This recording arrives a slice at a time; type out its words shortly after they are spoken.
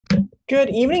Good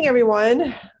evening,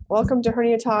 everyone. Welcome to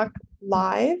Hernia Talk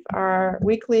Live, our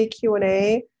weekly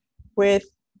Q&A with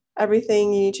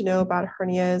everything you need to know about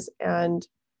hernias and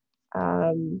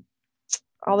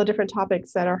all the different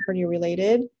topics that are hernia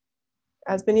related.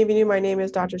 As many of you know, my name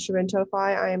is Dr. Shirin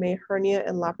Towfigh. I am a hernia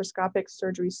and laparoscopic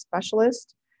surgery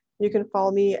specialist. You can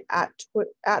follow me at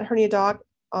HerniaTalk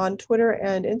on Twitter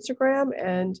and Instagram,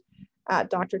 and at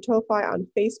Dr. Towfigh on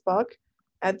Facebook.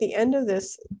 At the end of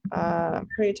this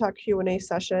Hernia Talk Q&A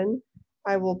session,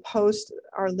 I will post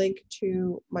our link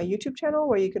to my YouTube channel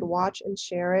where you can watch and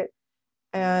share it.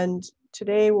 And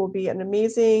today will be an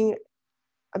amazing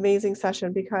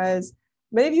session because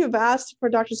many of you have asked for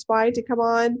Dr. Sbayi to come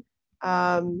on.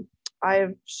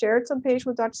 I've shared some patients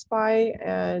with Dr. Sbayi,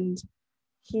 and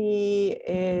he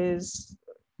is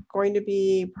going to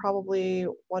be probably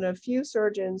one of few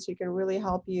surgeons who can really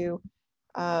help you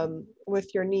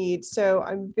with your needs. So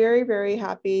I'm very, very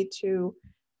happy to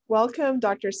welcome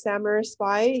Dr.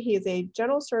 Sbayi. He is a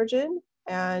general surgeon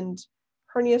and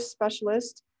hernia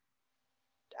specialist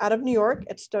out of New York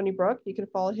at Stony Brook. You can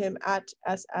follow him at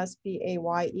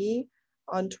Sbaye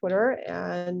on Twitter.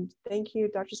 And thank you,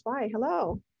 Dr. Sbayi.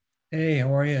 Hello. Hey,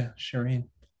 how are you, Shirin?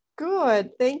 Good.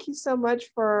 Thank you so much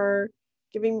for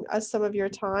giving us some of your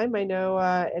time. I know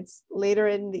it's later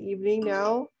in the evening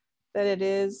now than it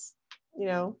is, you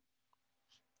know,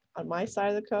 on my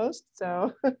side of the coast.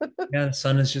 So yeah, the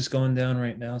sun is just going down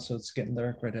right now, so it's getting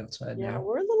dark right outside yeah, now.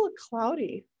 we're a little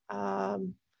cloudy,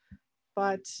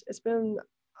 but it's been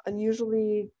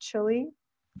unusually chilly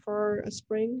for a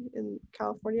spring in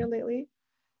California lately,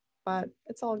 but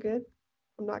it's all good.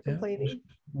 I'm not complaining.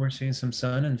 We're seeing some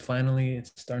sun, and finally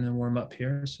it's starting to warm up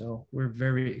here, so we're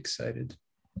very excited.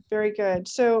 Very good.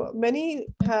 So many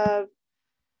have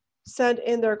sent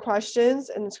in their questions,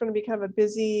 and it's going to be kind of a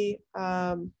busy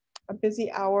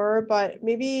hour, but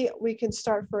maybe we can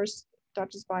start first,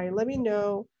 Dr. Sbayi. Let me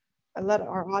know and let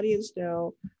our audience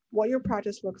know what your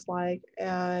practice looks like,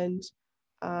 and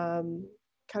kind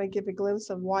of give a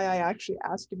glimpse of why I actually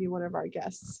asked to be one of our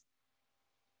guests.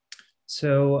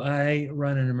 So I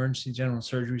run an emergency general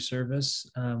surgery service,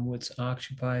 which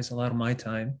occupies a lot of my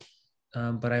time,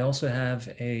 but I also have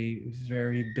a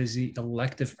very busy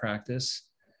elective practice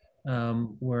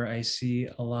where I see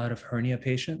a lot of hernia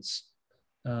patients.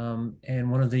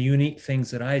 And one of the unique things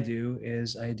that I do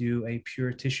is I do a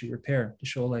pure tissue repair, the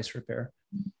Shouldice repair.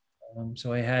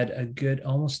 So I had a good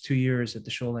almost 2 years at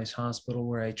the Shouldice Hospital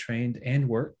where I trained and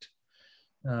worked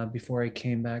before I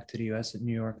came back to the US at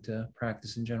New York to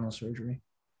practice in general surgery.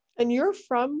 And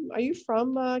are you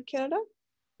from Canada?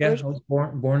 Yeah, I was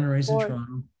born and raised in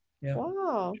Toronto. Yeah.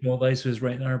 Wow. Shouldice was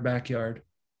right in our backyard.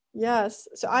 Yes.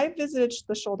 So I visited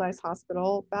the Shouldice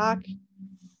Hospital back,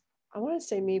 I want to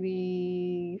say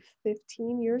maybe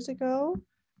 15 years ago.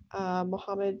 Dr.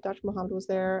 Mohammed was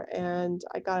there, and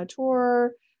I got a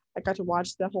tour. I got to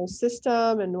watch the whole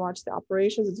system and watch the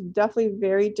operations. It's definitely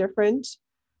very different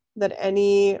than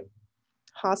any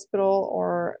hospital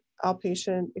or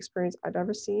outpatient experience I've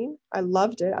ever seen. I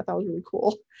loved it. I thought it was really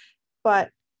cool.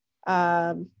 But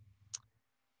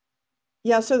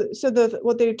yeah, so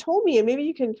what they told me, and maybe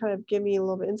you can kind of give me a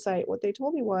little bit of insight. What they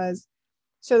told me was,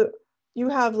 so you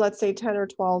have, let's say, 10 or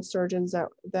 12 surgeons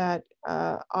that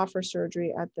offer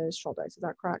surgery at the Shouldice. Is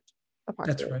that correct?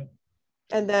 That's right.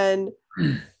 And then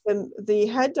the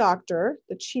head doctor,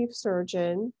 the chief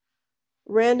surgeon,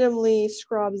 randomly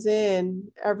scrubs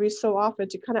in every so often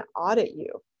to kind of audit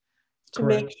you, to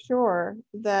Correct. make sure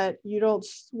that you don't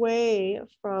sway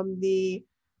from the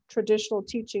traditional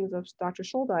teachings of Dr.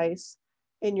 Shouldice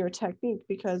in your technique,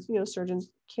 because, you know, surgeons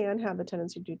can have the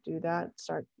tendency to do that,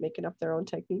 start making up their own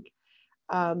technique.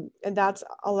 And that's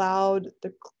allowed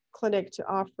the clinic to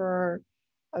offer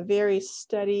a very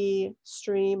steady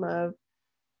stream of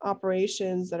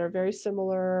operations that are very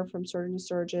similar from surgeon to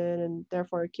surgeon, and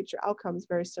therefore it keeps your outcomes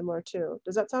very similar too.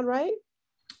 Does that sound right?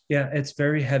 Yeah, it's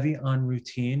very heavy on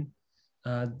routine.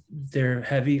 They're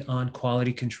heavy on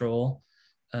quality control.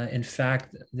 In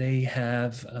fact, they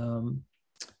have,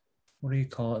 what do you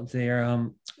call it? They're,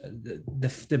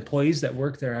 the employees that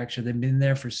work there, actually, they've been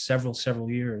there for several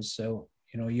years. So,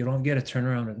 you know, you don't get a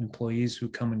turnaround of employees who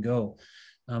come and go.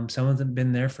 Some of them have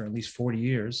been there for at least 40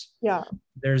 years. Yeah.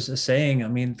 There's a saying, I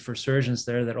mean, for surgeons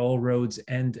there, that all roads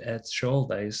end at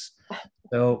Shouldice.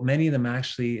 So many of them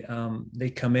actually, they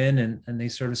come in and they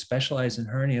sort of specialize in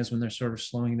hernias when they're sort of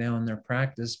slowing down their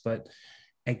practice. But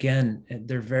again,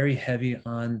 they're very heavy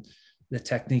on the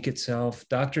technique itself.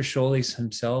 Dr. Shouldice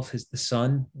himself, the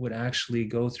son, would actually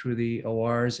go through the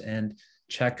ORs and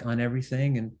check on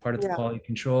everything. And part of the quality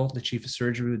control, the chief of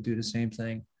surgery would do the same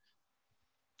thing.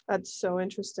 That's so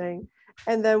interesting.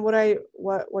 And then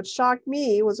what shocked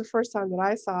me was the first time that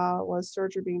I saw was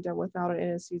surgery being done without an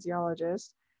anesthesiologist.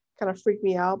 Kind of freaked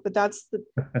me out, but that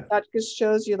just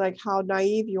shows you like how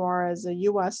naive you are as a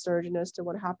US surgeon as to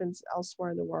what happens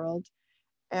elsewhere in the world.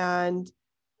 And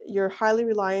you're highly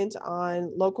reliant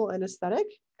on local anesthetic.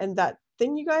 And that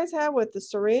thing you guys have with the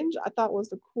syringe, I thought was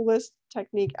the coolest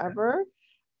technique ever.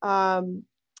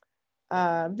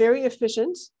 Very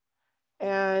efficient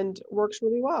and works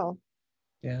really well.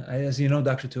 Yeah, as you know,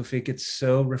 Dr. Towfigh, it's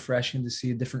so refreshing to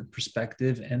see a different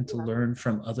perspective and to learn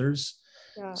from others.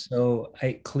 Yeah. So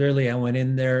I went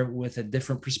in there with a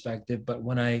different perspective, but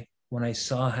when I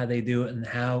saw how they do it and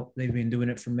how they've been doing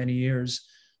it for many years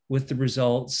with the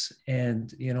results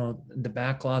and, you know, the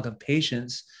backlog of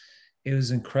patients, it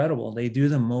was incredible. They do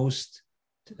the most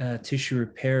tissue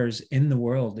repairs in the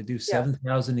world. They do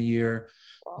 7,000 a year.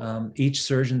 Wow. Each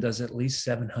surgeon does at least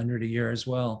 700 a year as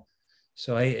well.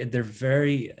 So they're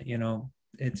very, you know,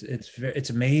 it's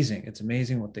amazing. It's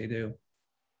amazing what they do.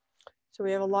 So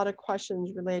we have a lot of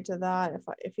questions related to that.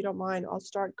 If you don't mind, I'll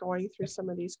start going through some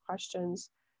of these questions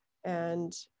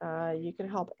and you can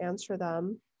help answer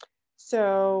them.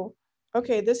 So,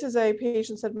 okay, this is a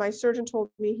patient said, my surgeon told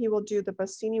me he will do the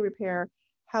Bassini repair.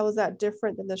 How is that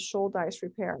different than the Shouldice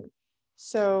repair?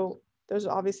 So there's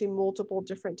obviously multiple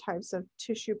different types of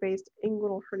tissue-based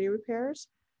inguinal hernia repairs.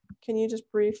 Can you just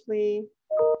briefly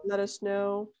let us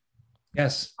know?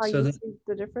 Yes. How So you see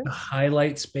the difference? the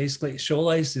highlights, basically,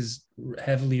 Shouldice is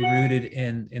heavily rooted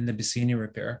in the Bassini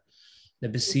repair. The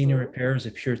Bassini repair is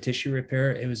a pure tissue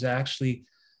repair. It was actually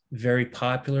very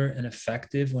popular and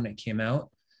effective when it came out,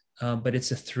 but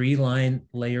it's a 3-line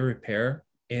layer repair.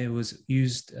 It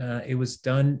was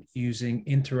done using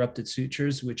interrupted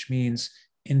sutures, which means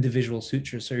individual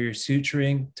sutures. So you're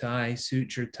suturing, tie,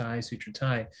 suture,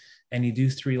 tie, and you do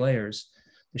 3 layers.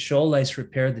 The Shouldice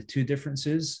repair, the 2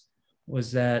 differences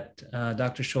was that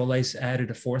Dr. Shouldice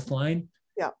added a 4th line.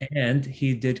 Yeah. And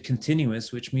he did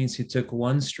continuous, which means he took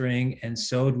 1 string and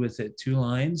sewed with it 2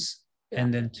 lines,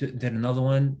 and then did another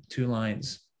one, 2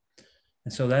 lines.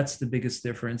 And so that's the biggest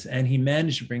difference. And he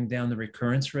managed to bring down the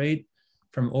recurrence rate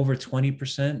from over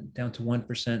 20% down to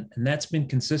 1%. And that's been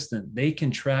consistent. They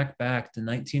can track back to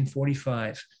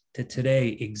 1945 to today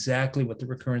exactly what the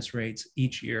recurrence rates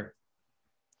each year.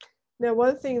 Now,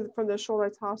 one thing from the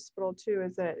Shouldice Hospital too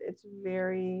is that it's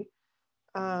very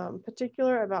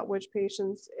particular about which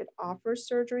patients it offers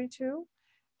surgery to.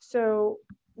 So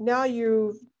now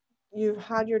you've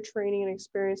had your training and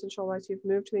experience in Shouldice, you've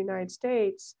moved to the United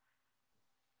States.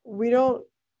 We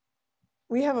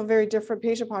have a very different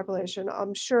patient population.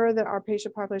 I'm sure that our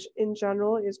patient population in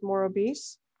general is more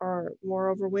obese or more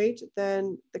overweight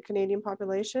than the Canadian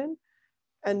population,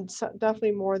 and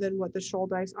definitely more than what the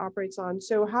Shouldice operates on.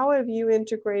 So how have you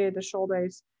integrated the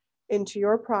Shouldice into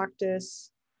your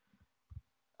practice,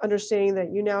 understanding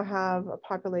that you now have a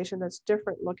population that's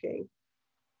different looking?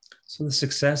 So the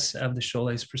success of the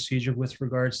Shouldice procedure with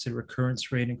regards to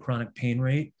recurrence rate and chronic pain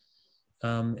rate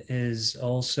is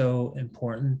also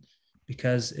important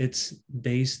because it's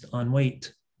based on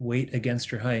weight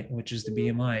against your height, which is the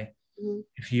BMI.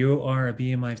 If you are a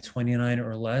BMI of 29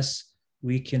 or less,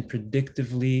 we can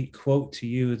predictively quote to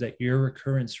you that your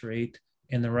recurrence rate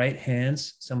in the right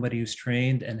hands, somebody who's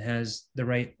trained and has the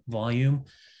right volume,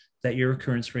 that your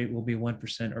recurrence rate will be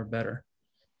 1% or better.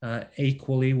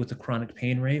 Equally with the chronic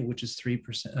pain rate, which is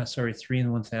 3%, 3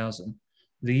 in 1,000.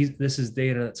 This is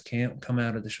data that's come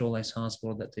out of the Shouldice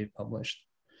Hospital that they've published.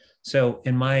 So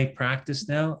in my practice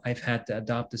now, I've had to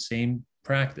adopt the same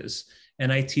practice,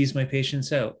 and I tease my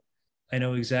patients out. I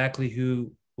know exactly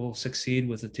who will succeed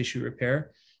with a tissue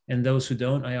repair, and those who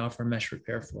don't, I offer mesh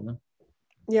repair for them.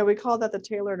 Yeah, we call that the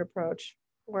tailored approach,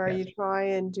 where you try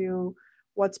and do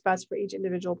what's best for each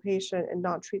individual patient and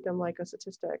not treat them like a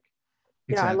statistic.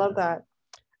 Exactly. Yeah, I love that.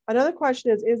 Another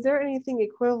question is there anything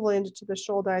equivalent to the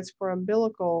Shouldice for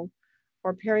umbilical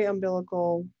or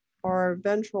periumbilical or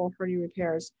ventral hernia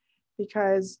repairs?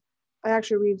 Because I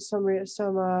actually read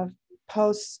some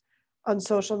posts on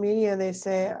social media and they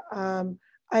say,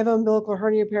 I have an umbilical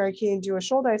hernia repair, I can't do a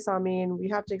Shouldice on me, and we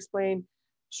have to explain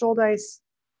Shouldice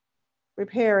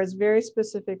repair is very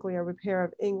specifically a repair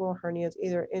of inguinal hernias,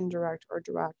 either indirect or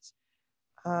direct.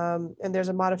 And there's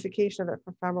a modification of it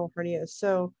for femoral hernias.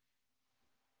 So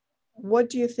what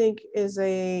do you think is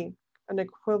an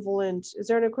equivalent? Is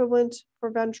there an equivalent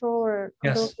for ventral or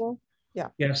umbilical?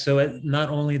 Yeah. So not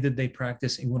only did they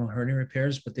practice inguinal hernia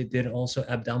repairs, but they did also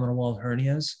abdominal wall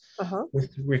hernias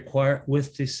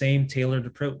with the same tailored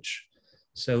approach.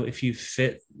 So if you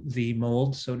fit the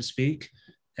mold, so to speak,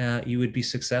 you would be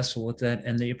successful with that.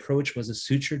 And the approach was a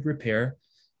sutured repair.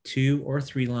 2 or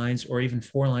 3 lines or even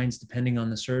 4 lines, depending on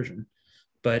the surgeon.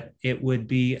 But it would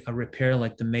be a repair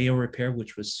like the Mayo Repair,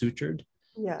 which was sutured.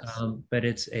 Yes. But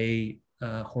it's a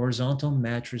horizontal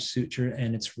mattress suture,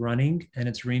 and it's running, and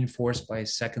it's reinforced by a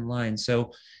second line.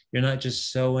 So you're not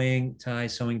just sewing tie,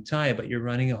 but you're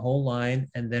running a whole line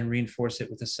and then reinforce it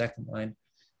with a second line.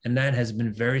 And that has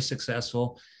been very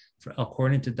successful.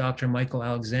 According to Dr. Michael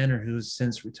Alexander, who's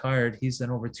since retired, he's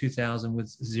done over 2,000 with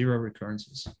 0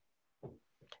 recurrences.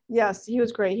 Yes, he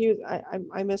was great.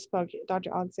 I misspoke.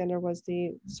 Dr. Alexander was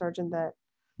the surgeon that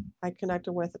I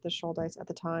connected with at the Shouldice at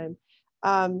the time.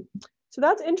 So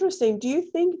that's interesting. Do you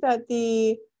think that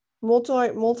the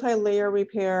multi-layer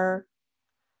repair,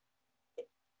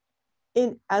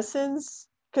 in essence,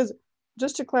 because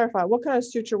just to clarify, what kind of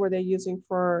suture were they using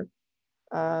for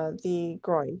the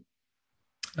groin?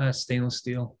 Stainless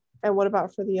steel. And what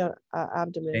about for the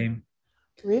abdomen? Same.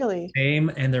 Really? Same,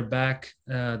 and they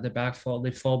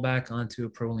fall back onto a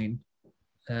Prolene.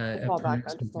 Fall back onto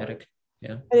synthetic.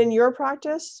 Yeah. And in your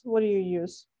practice, what do you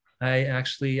use? I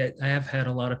have had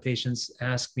a lot of patients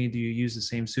ask me, do you use the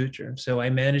same suture? So I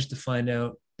managed to find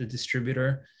out the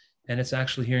distributor, and it's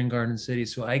actually here in Garden City.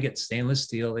 So I get stainless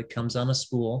steel. It comes on a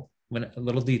spool.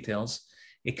 Little details.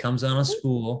 It comes on a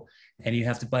spool, and you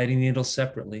have to bite a needle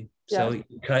separately. So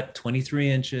you cut 23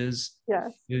 inches.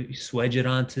 Yes. You swedge it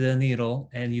onto the needle,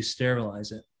 and you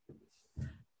sterilize it.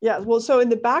 Yeah. Well, so in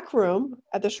the back room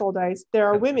at the Shouldice, there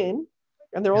are women,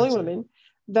 and they're only women,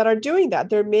 that are doing that.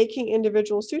 They're making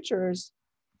individual sutures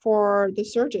for the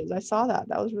surgeons. I saw that.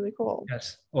 That was really cool.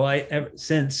 Yes. Well,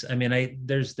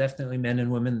 there's definitely men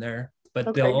and women there,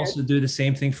 but they'll also do the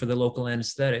same thing for the local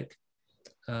anesthetic.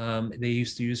 They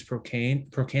used to use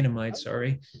procainamide,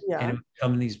 and it would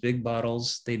come in these big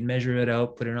bottles. They'd measure it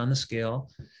out, put it on the scale,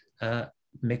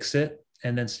 mix it,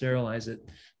 and then sterilize it.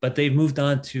 But they've moved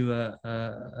on to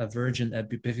a virgin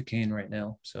bupivacaine right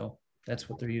now. So that's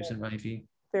what they're using IV.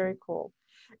 Very cool.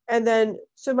 And then,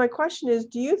 so my question is,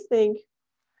 do you think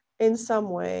in some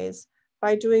ways,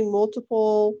 by doing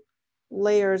multiple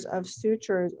layers of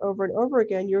sutures over and over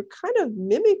again, you're kind of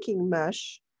mimicking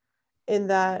mesh in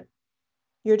that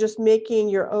you're just making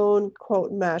your own,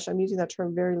 quote, mesh. I'm using that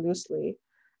term very loosely.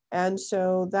 And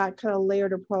so that kind of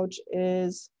layered approach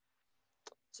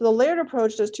so the layered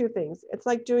approach does 2 things. It's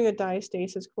like doing a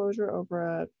diastasis closure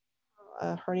over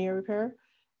a hernia repair.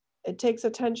 It takes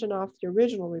attention off the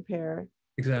original repair.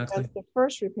 Exactly. That's the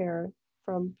first repair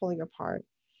from pulling apart.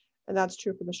 And that's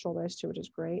true for the Shouldice too, which is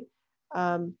great.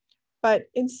 But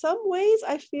in some ways,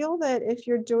 I feel that if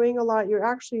you're doing a lot, you're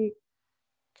actually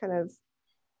kind of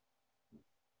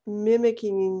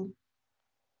mimicking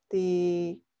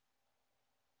the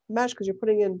mesh because you're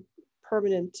putting in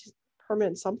permanent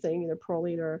something, either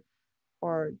Prolene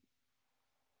or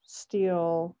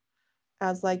steel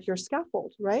as like your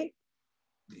scaffold, right?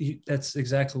 That's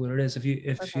exactly what it is.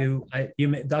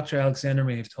 Dr. Alexander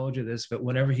may have told you this, but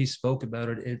whenever he spoke about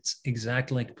it, it's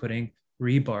exactly like putting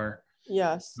rebar.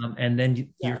 Yes. And then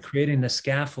you're creating the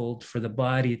scaffold for the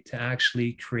body to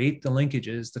actually create the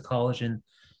linkages, the collagen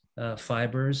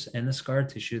fibers and the scar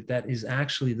tissue. That is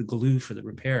actually the glue for the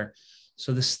repair.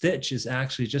 So the stitch is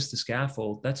actually just the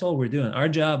scaffold. That's all we're doing. Our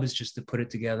job is just to put it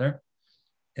together.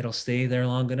 It'll stay there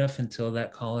long enough until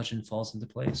that collagen falls into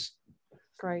place.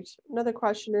 Great. Another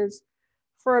question is,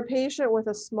 for a patient with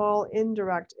a small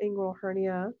indirect inguinal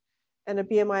hernia and a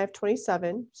BMI of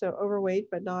 27, so overweight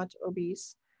but not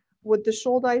obese, would the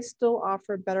Shouldice still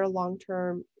offer better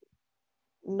long-term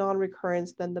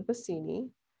non-recurrence than the Bassini?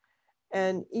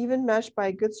 And even meshed by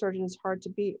a good surgeon is hard to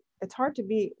beat. It's hard to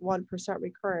beat 1%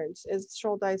 recurrence. Is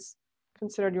Shouldice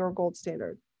considered your gold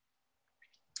standard?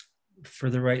 For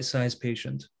the right size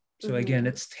patient. So again,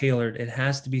 it's tailored. It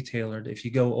has to be tailored. If you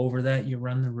go over that, you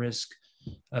run the risk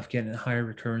of getting a higher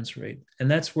recurrence rate. And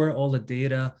that's where all the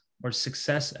data or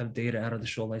success of data out of the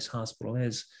Shouldice Hospital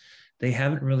is. They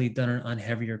haven't really done it on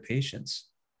heavier patients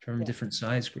from different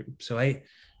size groups. So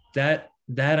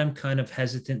I'm kind of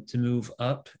hesitant to move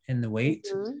up in the weight,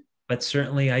 but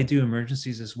certainly I do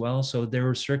emergencies as well. So there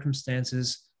were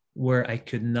circumstances where I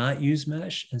could not use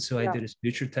mesh. And so I did a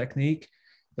suture technique.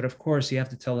 But of course, you have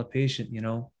to tell a patient,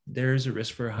 there is a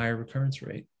risk for a higher recurrence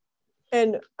rate.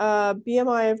 And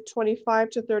BMI of 25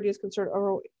 to 30 is considered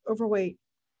overweight.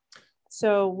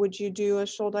 So would you do a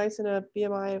Shouldice in a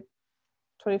BMI of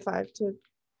 25 to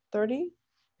 30?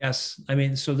 Yes.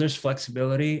 So there's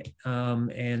flexibility.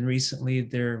 And recently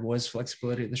there was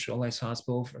flexibility at the Shouldice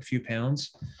Hospital for a few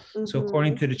pounds. So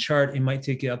according to the chart, it might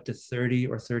take you up to 30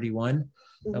 or 31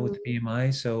 with the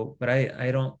BMI. So, but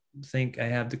I don't think I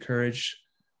have the courage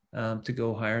to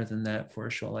go higher than that for a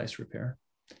Shouldice repair.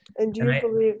 And do you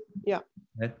believe,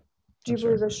 Do you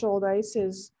believe the Shouldice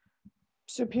is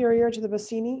superior to the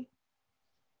Bassini?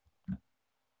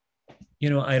 You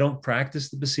know, I don't practice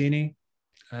the Bassini.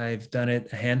 I've done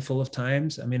it a handful of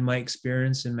times. I mean, my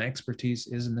experience and my expertise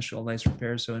is in the Shouldice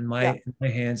repair. So in my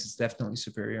hands, it's definitely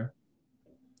superior.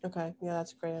 Okay, yeah,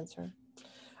 that's a great answer.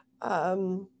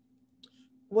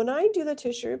 When I do the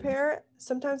tissue repair,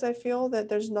 sometimes I feel that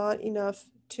there's not enough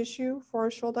tissue for a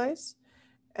Shouldice,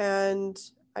 and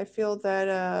I feel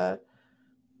that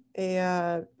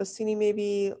a Bassini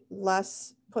maybe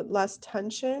put less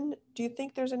tension. Do you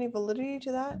think there's any validity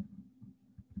to that?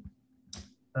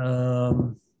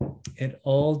 It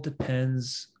all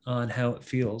depends on how it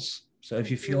feels. So if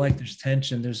you feel like there's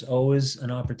tension, there's always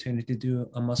an opportunity to do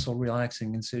a muscle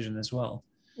relaxing incision as well,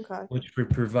 which would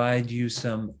provide you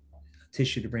some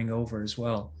tissue to bring over as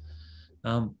well.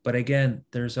 But again,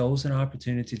 there's always an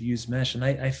opportunity to use mesh. And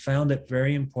I found it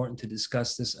very important to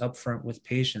discuss this upfront with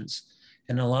patients.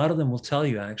 And a lot of them will tell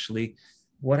you, actually,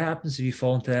 what happens if you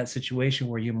fall into that situation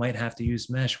where you might have to use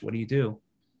mesh? What do?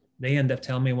 They end up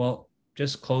telling me, well,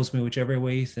 just close me whichever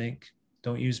way you think.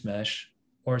 Don't use mesh.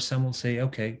 Or some will say,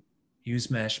 okay,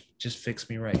 use mesh, just fix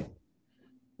me right.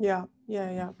 Yeah.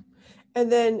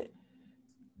 And then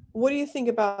what do you think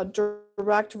about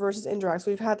direct versus indirect?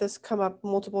 So we've had this come up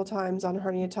multiple times on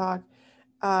HerniaTalk.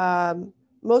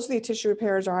 Most of the tissue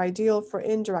repairs are ideal for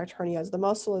indirect hernias. The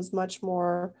muscle is much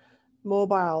more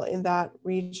mobile in that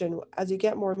region. As you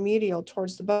get more medial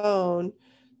towards the bone,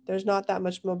 there's not that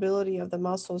much mobility of the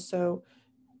muscle. So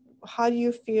how do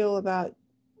you feel about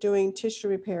doing tissue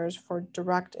repairs for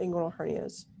direct inguinal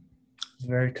hernias?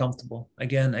 Very comfortable.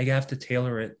 Again, I have to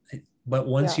tailor it. But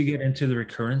once you get into the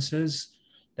recurrences,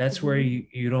 that's where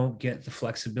you don't get the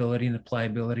flexibility and the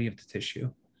pliability of the tissue.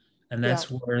 And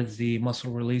that's where the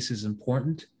muscle release is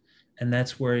important. And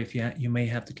that's where if you may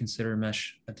have to consider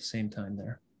mesh at the same time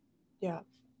there. Yeah.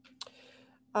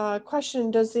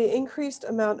 Question, does the increased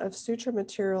amount of suture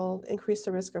material increase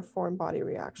the risk of foreign body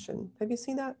reaction? Have you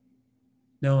seen that?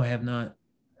 No, I have not.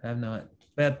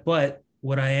 But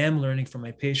what I am learning from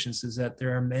my patients is that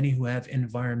there are many who have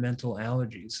environmental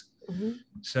allergies.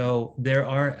 So there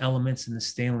are elements in the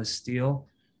stainless steel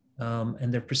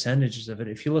and there are percentages of it.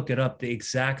 If you look it up, the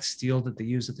exact steel that they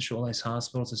use at the Shouldice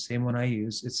Hospital is the same one I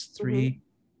use. It's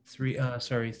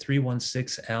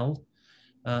 316L.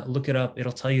 Look it up.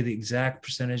 It'll tell you the exact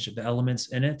percentage of the elements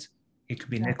in it. It could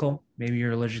be nickel. Maybe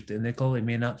you're allergic to nickel. It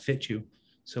may not fit you.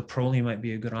 So Proli might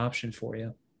be a good option for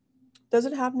you. Does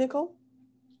it have nickel?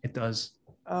 It does.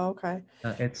 Oh, okay.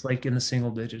 It's like in the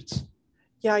single digits.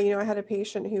 Yeah, you know, I had a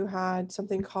patient who had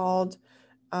something called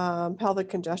pelvic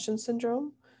congestion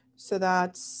syndrome. So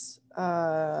that's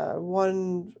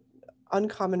one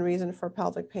uncommon reason for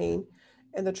pelvic pain.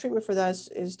 And the treatment for that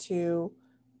is to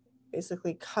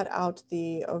basically cut out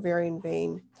the ovarian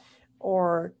vein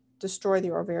or destroy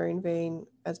the ovarian vein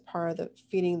as part of the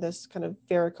feeding this kind of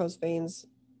varicose veins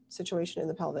situation in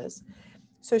the pelvis.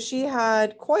 So she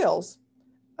had coils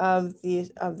of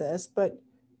this, but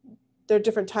there are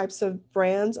different types of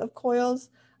brands of coils.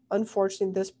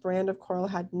 Unfortunately, this brand of coil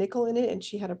had nickel in it, and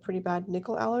she had a pretty bad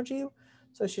nickel allergy,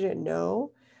 so she didn't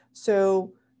know.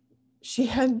 So she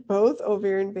had both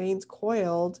ovarian veins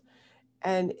coiled,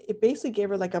 and it basically gave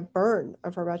her like a burn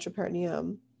of her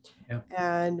retroperitoneum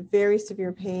and very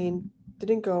severe pain,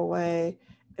 didn't go away.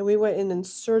 And we went in and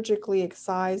surgically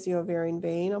excised the ovarian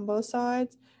vein on both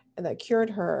sides, and that cured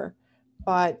her.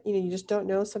 But, you know, you just don't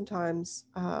know sometimes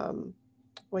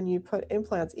when you put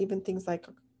implants, even things like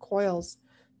coils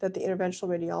that the interventional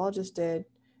radiologist did,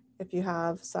 if you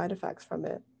have side effects from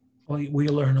it. Well, we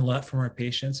learn a lot from our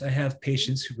patients. I have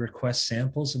patients who request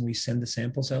samples and we send the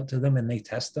samples out to them and they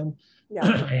test them.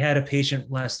 Yeah. I had a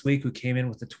patient last week who came in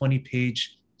with a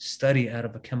 20-page study out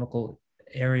of a chemical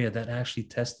area that actually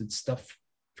tested stuff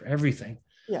for everything.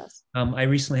 Yes. I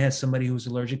recently had somebody who was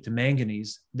allergic to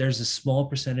manganese. There's a small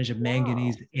percentage of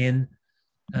manganese in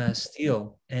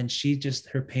steel, and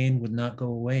her pain would not go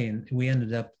away. And we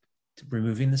ended up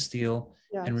removing the steel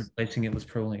and replacing it with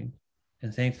Proline.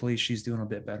 And thankfully, she's doing a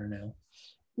bit better now.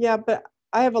 Yeah, but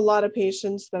I have a lot of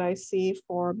patients that I see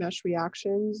for mesh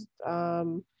reactions.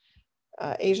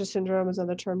 Asia syndrome is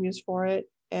another term used for it.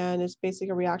 And it's basically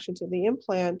a reaction to the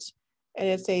implant. And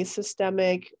it's a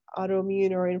systemic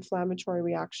autoimmune or inflammatory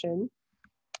reaction.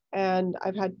 And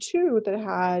I've had two that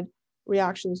had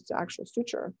reactions to actual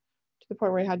suture, to the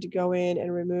point where I had to go in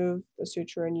and remove the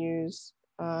suture and use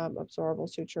absorbable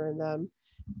suture in them.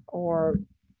 Or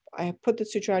I put the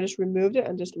suture, I just removed it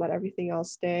and just let everything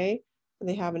else stay. And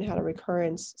they haven't had a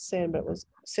recurrence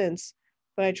since.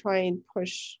 But I try and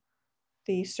push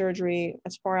the surgery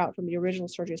as far out from the original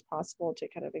surgery as possible to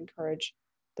kind of encourage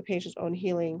the patient's own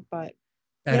healing. But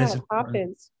That yeah, is it important.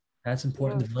 happens. That's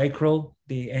important. Yeah. The Vicryl,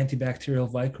 the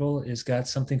antibacterial Vicryl, is got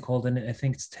something called in it. I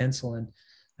think it's tensilin.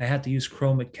 I had to use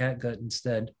chromic catgut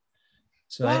instead.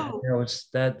 So I Wow.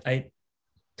 noticed that I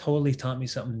totally taught me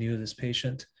something new, this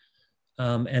patient.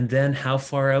 And then how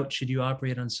far out should you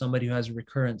operate on somebody who has a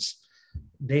recurrence?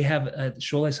 They have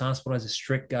Shouldice Hospital has a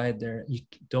strict guide there. You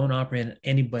don't operate on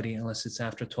anybody unless it's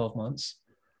after 12 months.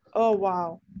 Oh,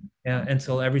 wow. Yeah,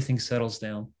 until everything settles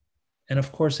down. And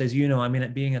of course, as you know, I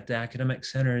mean, being at the academic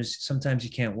centers, sometimes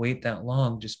you can't wait that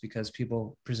long just because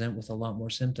people present with a lot more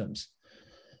symptoms.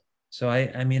 So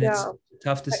I mean, it's Yeah. a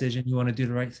tough decision. You want to do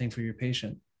the right thing for your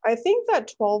patient. I think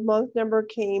that 12-month number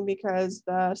came because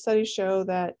the studies show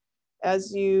that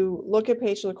as you look at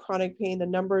patients with chronic pain, the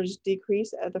numbers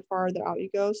decrease at the farther out you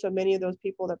go. So many of those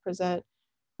people that present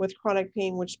with chronic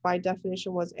pain, which by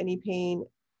definition was any pain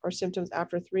or symptoms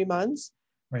after 3 months,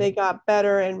 Right. they got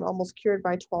better and almost cured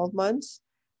by 12 months.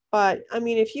 But I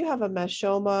mean, if you have a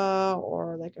meschoma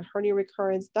or like a hernia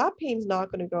recurrence, that pain's not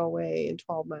going to go away in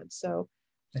 12 months. So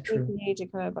I think True. we need to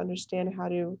kind of understand how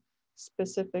to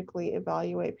specifically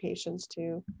evaluate patients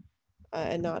to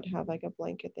and not have like a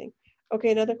blanket thing.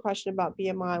 Okay, another question about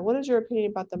BMI. What is your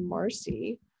opinion about the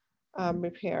Marcy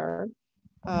repair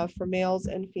for males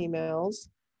and females?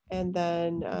 And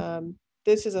then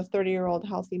this is a 30-year-old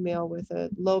healthy male with a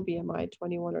low BMI,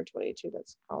 21 or 22,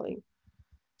 that's calling.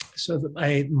 So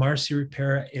the Marcy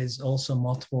repair is also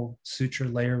multiple suture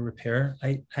layer repair.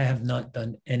 I have not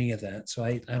done any of that. So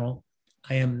I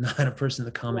am not a person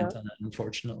to comment on that,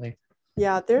 unfortunately.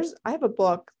 Yeah, I have a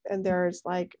book and there's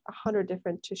like 100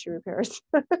 different tissue repairs.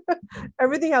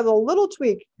 Everything has a little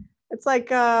tweak. It's like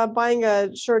buying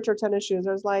a shirt or tennis shoes.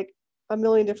 There's like a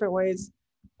million different ways.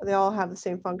 They all have the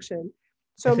same function.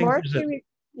 So Marcy,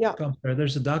 yeah.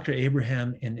 There's a Dr.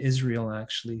 Abraham in Israel,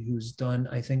 actually, who's done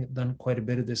quite a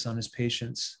bit of this on his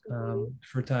patients,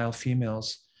 fertile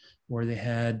females, where they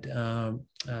had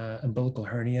umbilical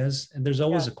hernias. And there's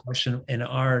always a question in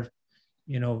our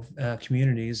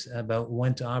communities about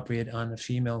when to operate on a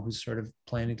female who's sort of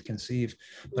planning to conceive.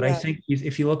 But I think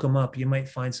if you look him up, you might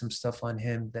find some stuff on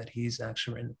him that he's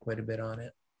actually written quite a bit on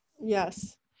it.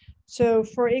 Yes. So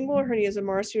for inguinal hernias, a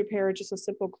Marcy repair is just a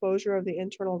simple closure of the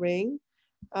internal ring.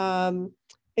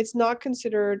 It's not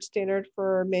considered standard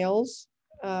for males.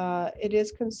 It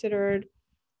is considered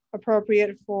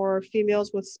appropriate for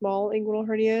females with small inguinal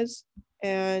hernias.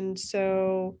 And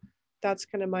so that's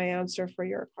kind of my answer for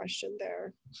your question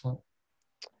there. Excellent.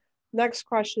 Next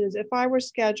question is, if I were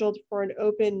scheduled for an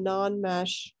open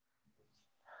non-mesh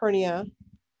hernia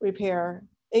repair,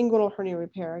 inguinal hernia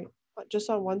repair,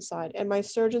 just on one side, and my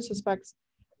surgeon suspects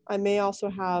I may also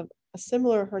have a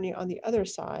similar hernia on the other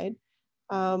side,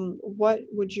 what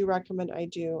would you recommend I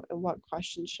do and what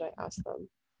questions should I ask them?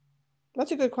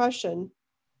 That's a good question.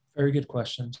 Very good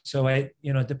question. So it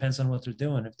depends on what they're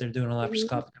doing. If they're doing a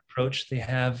laparoscopic approach, they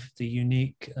have the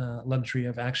unique luxury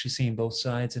of actually seeing both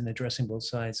sides and addressing both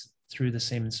sides through the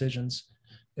same incisions.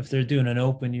 If they're doing an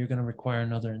open, you're going to require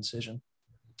another incision.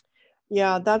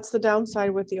 Yeah, that's the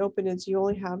downside with the open is you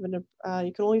only have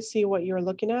you can only see what you're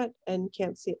looking at and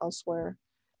can't see elsewhere.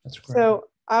 That's correct. So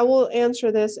I will answer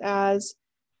this as,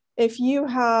 if you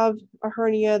have a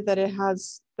hernia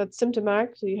that's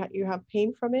symptomatic, so you have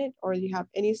pain from it, or you have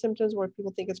any symptoms where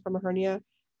people think it's from a hernia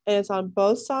and it's on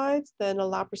both sides, then a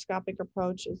laparoscopic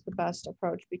approach is the best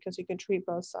approach because you can treat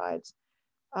both sides.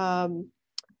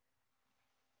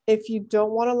 If you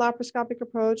don't want a laparoscopic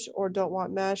approach or don't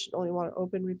want mesh, only want an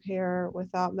open repair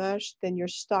without mesh, then you're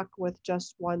stuck with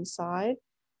just one side.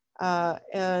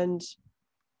 And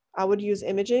I would use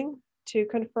imaging to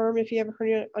confirm if you have a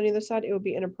hernia on the other side. It would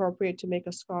be inappropriate to make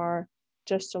a scar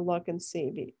just to look and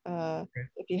see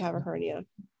if you have a hernia.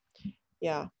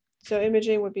 Yeah, so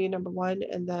imaging would be number one.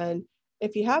 And then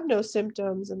if you have no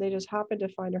symptoms and they just happen to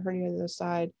find a hernia on the other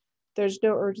side, there's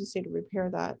no urgency to repair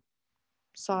that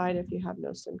side if you have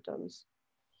no symptoms.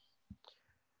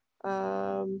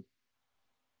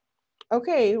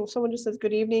 Okay, well, someone just says,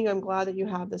 good evening. I'm glad that you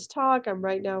have this talk. I'm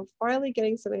right now finally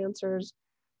getting some answers.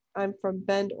 I'm from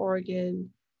Bend, Oregon,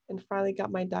 and finally got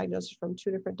my diagnosis from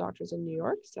 2 different doctors in New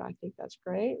York. So I think that's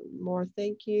great. More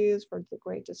thank yous for the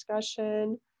great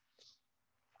discussion.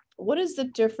 What is the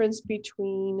difference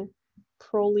between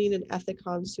Prolene and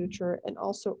Ethicon suture and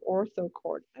also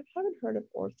orthocord? I haven't heard of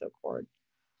orthocord.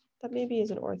 That maybe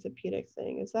is an orthopedic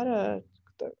thing. Is that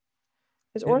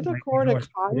is orthocord a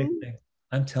cotton?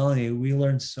 I'm telling you, we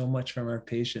learn so much from our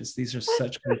patients. These are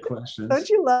such good questions. Don't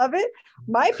you love it?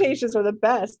 My patients are the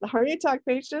best. The HerniaTalk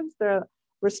patients, they're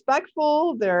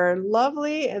respectful, they're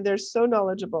lovely, and they're so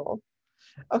knowledgeable.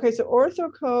 Okay, so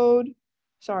orthocord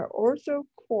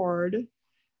cord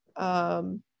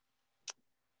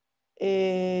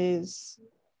is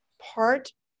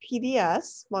part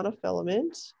PDS,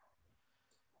 monofilament,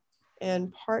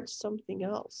 and part something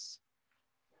else.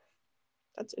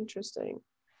 That's interesting.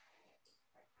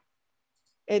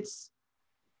 It's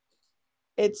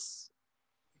PDS,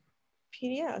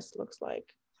 looks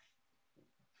like.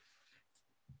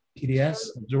 PDS,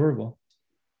 absorbable.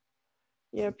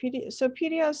 Yeah, so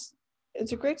PDS,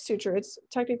 it's a great suture. It's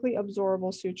technically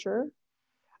absorbable suture.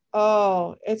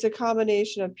 Oh, it's a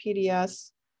combination of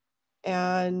PDS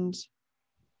and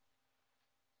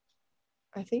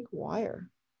I think wire.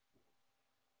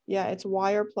 Yeah, it's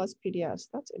wire plus PDS.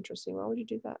 That's interesting. Why would you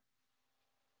do that?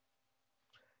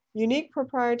 Unique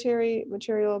proprietary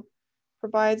material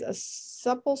provides a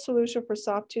supple solution for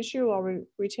soft tissue while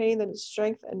retaining the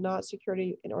strength and knot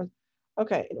security in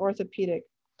orthopedic.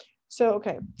 So,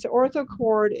 so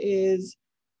orthocord is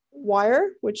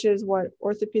wire, which is what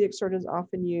orthopedic surgeons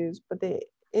often use, but they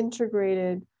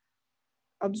integrated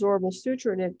absorbable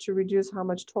suture in it to reduce how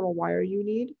much total wire you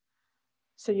need.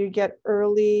 So you get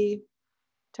early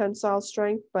tensile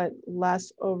strength, but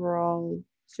less overall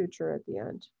suture at the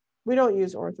end. We don't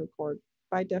use orthocord.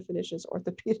 By definition, it's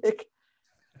orthopedic.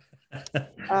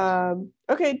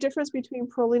 Okay, difference between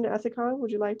proline and ethicon.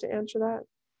 Would you like to answer that?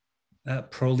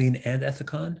 Proline and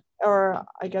ethicon? Or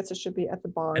I guess it should be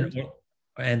ethibond.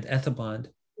 And ethibond.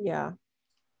 Yeah.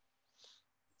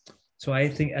 So I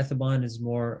think ethibond is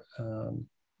more, I'm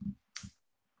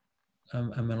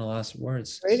at a loss of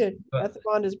words. Braided.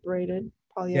 Ethibond is braided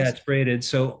polyester. Yeah, it's braided.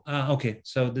 So, okay.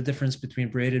 So the difference between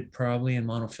braided probably and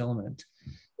monofilament.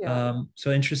 Yeah.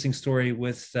 So interesting story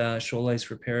with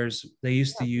Shouldice repairs. They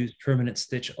used to use permanent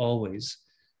stitch always.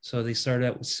 So they started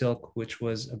out with silk, which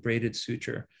was a braided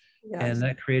suture. Yes. And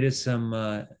that created some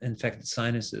infected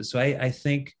sinuses. So I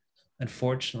think,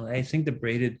 unfortunately, I think the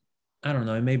braided, I don't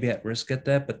know, I may be at risk at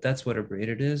that, but that's what a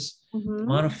braided is. Mm-hmm.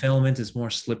 Monofilament is more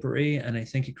slippery, and I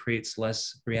think it creates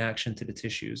less reaction to the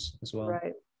tissues as well.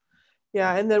 Right.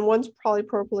 Yeah, and then one's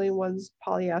polypropylene, one's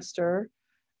polyester.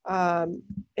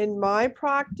 In my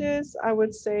practice, I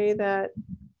would say that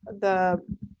the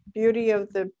beauty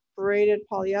of the braided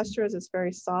polyester is it's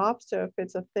very soft. So if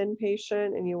it's a thin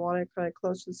patient and you want it kind of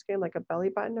close to the skin, like a belly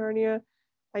button hernia,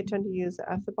 I tend to use the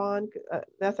ethibond. Did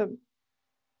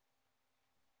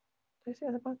I say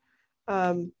ethibond?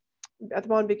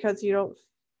 Ethibond because you don't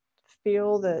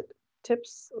feel the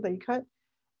tips that you cut.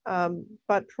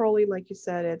 But proline, like you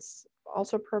said, it's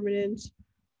also permanent,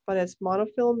 but it's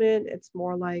monofilament. It's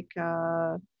more like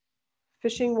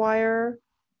fishing wire.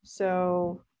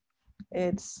 So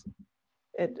if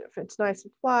it's nice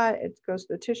and flat, it goes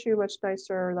to the tissue much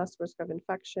nicer, less risk of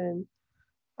infection.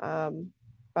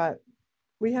 But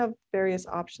we have various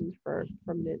options for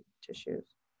permanent tissue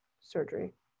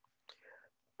surgery.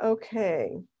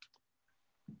 Okay.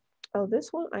 Oh,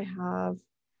 this one I have.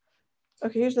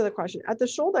 Okay, here's another question. At the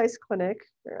Shouldice clinic,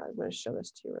 here, I'm going to show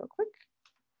this to you real quick.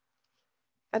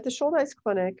 At the Shouldice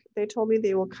clinic, they told me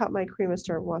they will cut my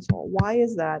cremasteric muscle. Why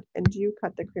is that? And do you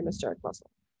cut the cremasteric muscle?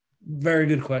 Very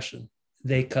good question.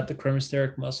 They cut the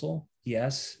cremasteric muscle,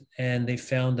 yes, and they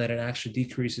found that it actually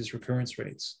decreases recurrence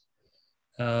rates.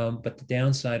 But the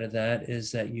downside of that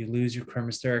is that you lose your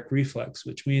cremasteric reflex,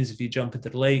 which means if you jump into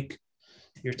the lake,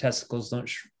 your testicles don't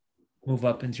move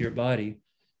up into your body,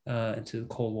 into the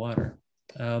cold water.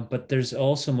 But there's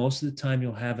also, most of the time,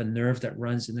 you'll have a nerve that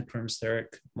runs in the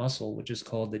cremasteric muscle, which is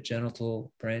called the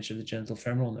genital branch of the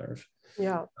genitofemoral nerve.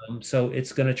 Yeah. So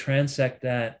it's going to transect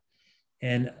that.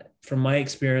 And from my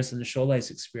experience and the Shouldice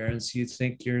experience, you'd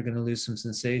think you're going to lose some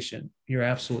sensation. You're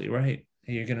absolutely right.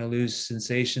 You're going to lose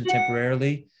sensation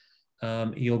temporarily.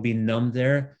 You'll be numb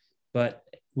there. But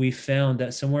we found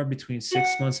that somewhere between 6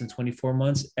 months and 24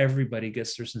 months, everybody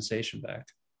gets their sensation back.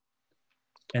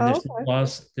 And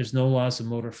there's no loss of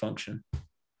motor function.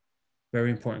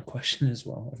 Very important question as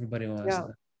well. Everybody will ask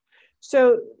that.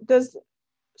 So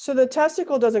the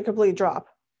testicle doesn't completely drop.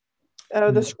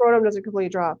 The scrotum doesn't completely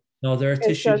drop. No, there are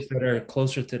tissues that are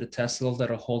closer to the testicle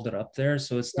that'll hold it up there.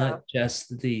 So it's not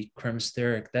just the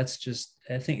cremasteric. That's just,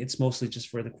 I think it's mostly just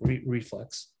for the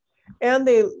reflex. And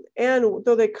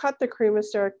though they cut the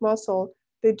cremasteric muscle,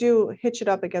 they do hitch it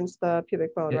up against the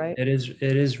pubic bone, right? It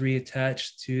is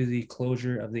reattached to the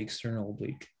closure of the external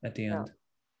oblique at the end.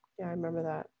 Yeah, I remember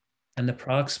that. And the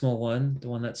proximal one, the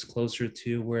one that's closer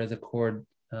to where the cord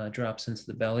drops into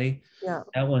the belly,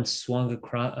 that one swung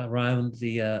around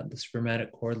the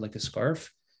spermatic cord like a scarf.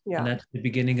 Yeah. And that's the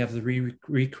beginning of the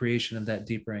recreation of that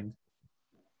deep ring.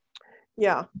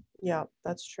 Yeah,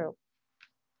 that's true.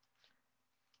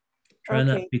 Try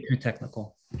not to be too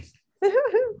technical.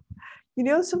 You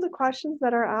know, some of the questions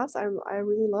that are asked, I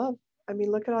really love. I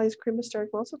mean, look at all these cremasteric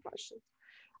muscle questions.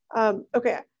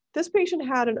 Okay, this patient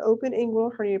had an open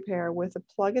inguinal hernia repair with a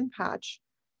plug and patch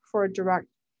for a direct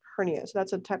hernia. So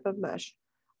that's a type of mesh.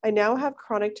 I now have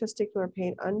chronic testicular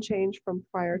pain unchanged from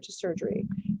prior to surgery.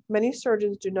 Many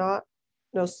surgeons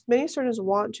many surgeons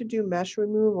want to do mesh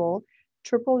removal,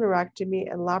 triple neurectomy,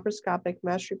 and laparoscopic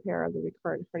mesh repair of the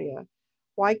recurrent hernia.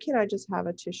 Why can't I just have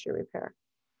a tissue repair?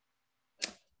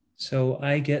 So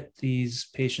I get these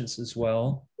patients as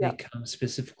well. They Yeah. come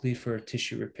specifically for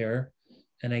tissue repair.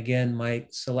 And again, my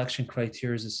selection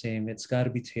criteria is the same. It's got to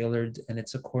be tailored and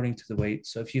it's according to the weight.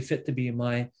 So if you fit the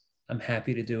BMI, I'm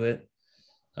happy to do it.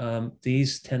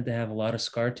 These tend to have a lot of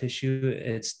scar tissue.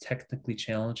 It's technically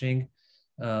challenging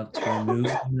to remove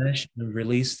the mesh and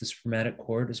release the spermatic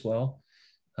cord as well.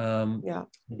 Yeah.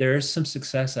 There is some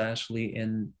success actually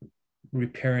in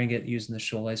repairing it using the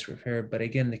Shouldice repair. But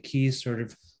again, the key is sort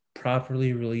of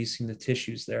properly releasing the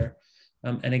tissues there.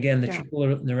 And again, the triple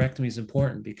neurectomy is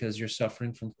important because you're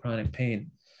suffering from chronic pain.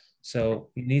 So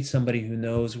you need somebody who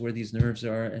knows where these nerves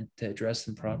are and to address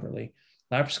them properly.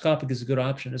 Laparoscopic is a good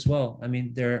option as well. I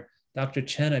mean, Dr.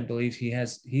 Chen, I believe he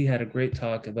had a great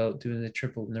talk about doing the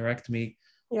triple neurectomy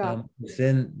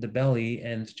within the belly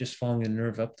and just following the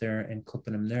nerve up there and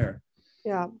clipping them there.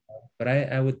 Yeah. But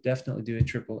I would definitely do a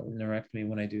triple neurectomy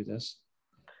when I do this.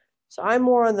 So I'm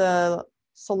more on the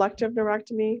selective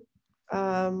neurectomy.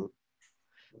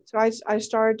 So I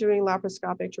started doing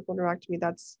laparoscopic triple neurectomy.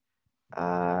 That's,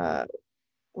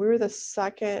 we were the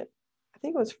second, I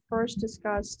think it was first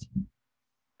discussed,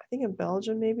 I think in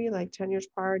Belgium, maybe like 10 years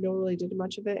prior, no one really did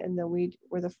much of it. And then we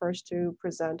were the first to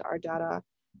present our data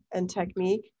and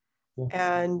technique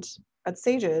and at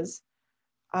SAGES.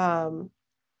 And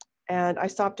I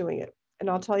stopped doing it. And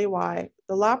I'll tell you why.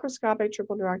 The laparoscopic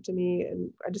triple neurectomy,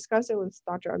 and I discussed it with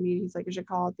Dr. Amit, he's like, you should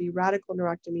call it the radical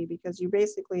neurectomy because you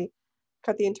basically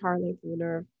cut the entire length of the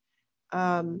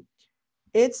nerve.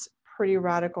 It's pretty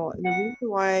radical. And the reason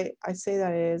why I say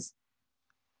that is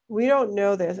we don't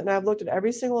know this. And I've looked at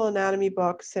every single anatomy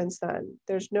book since then.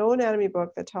 There's no anatomy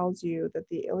book that tells you that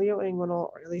the ilioinguinal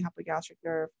or iliohypogastric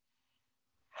nerve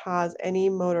has any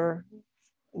motor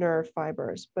nerve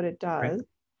fibers, but it does. Right.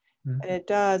 And it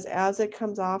does as it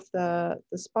comes off the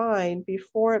spine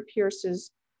before it pierces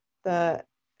the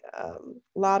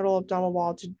lateral abdominal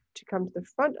wall to come to the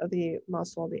front of the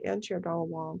muscle, the anterior abdominal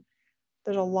wall.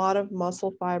 There's a lot of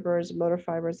muscle fibers, motor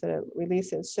fibers that it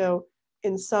releases. So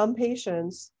in some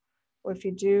patients, if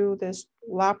you do this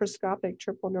laparoscopic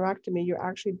triple neurectomy, you're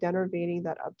actually denervating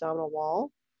that abdominal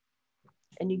wall.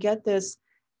 And you get this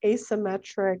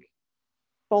asymmetric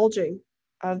bulging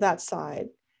of that side.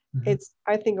 It's,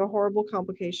 I think, a horrible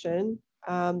complication.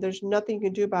 There's nothing you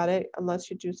can do about it unless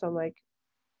you do some like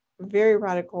very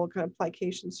radical kind of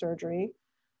plication surgery.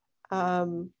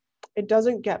 It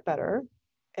doesn't get better.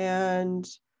 And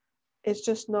it's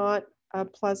just not a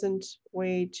pleasant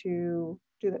way to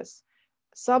do this.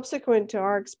 Subsequent to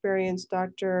our experience,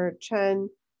 Dr. Chen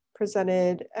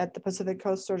presented at the Pacific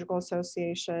Coast Surgical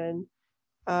Association,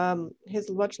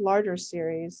 his much larger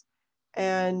series.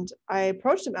 And I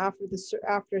approached him after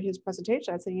his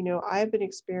presentation. I said, you know, I've been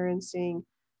experiencing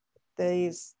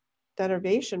these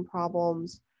denervation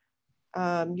problems.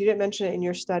 You didn't mention it in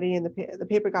your study, and the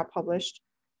paper got published.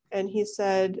 And he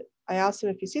said, I asked him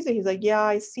if he sees it. He's like, yeah,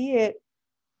 I see it,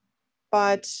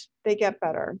 but they get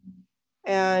better.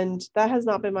 And that has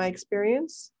not been my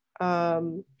experience.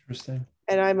 Interesting.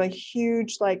 And I'm a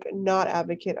huge, like, not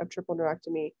advocate of triple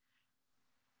neurectomy.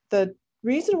 The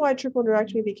reason why triple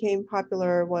neurectomy became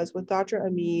popular was with Dr.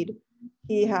 Amit.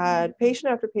 He had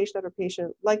patient after patient after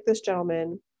patient, like this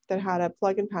gentleman, that had a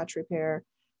plug and patch repair,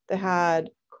 that had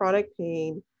chronic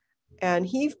pain. And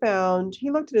he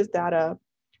looked at his data,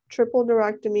 triple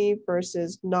neurectomy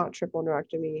versus not triple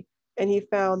neurectomy. And he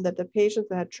found that the patients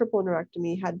that had triple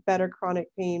neurectomy had better chronic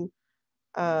pain,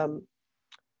 it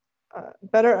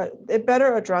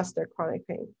better addressed their chronic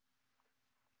pain.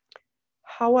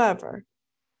 However,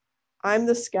 I'm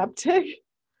the skeptic.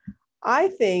 I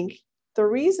think the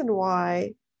reason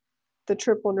why the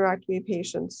triple neurectomy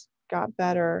patients got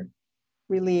better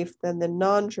relief than the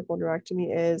non-triple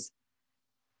neurectomy is,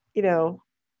 you know,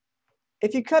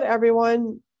 if you cut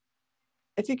everyone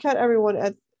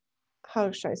at, how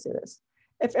should I say this?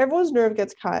 If everyone's nerve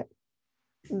gets cut,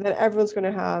 then everyone's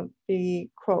going to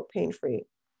be quote pain-free.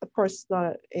 Of course, it's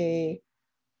not a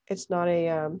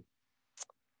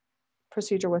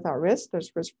procedure without risk.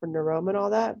 There's risk for neuroma and all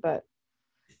that, but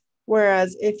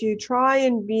whereas if you try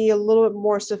and be a little bit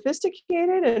more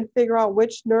sophisticated and figure out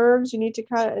which nerves you need to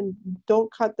cut and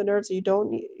don't cut the nerves that you don't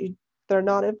need, that are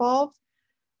not involved,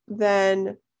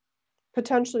 then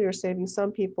potentially you're saving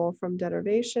some people from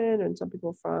denervation and some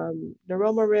people from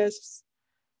neuroma risks.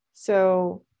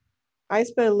 So I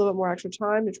spend a little bit more extra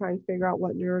time to try and figure out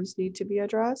what nerves need to be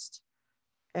addressed.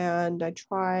 And I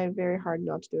try very hard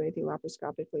not to do anything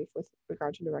laparoscopically with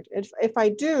regard to neurectomy. If I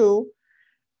do,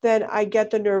 then I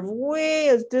get the nerve way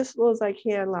as distal as I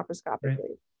can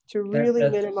laparoscopically to really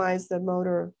minimize the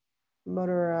motor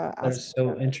that is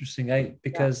so interesting.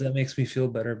 Because that makes me feel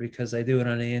better because I do it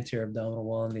on the anterior abdominal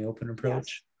wall in the open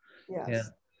approach. Yes.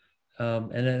 Yeah.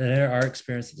 And then our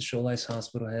experience at the Shouldice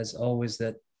Hospital has always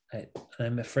that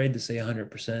I'm afraid to say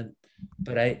 100%,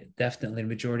 but I definitely, the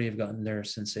majority have gotten their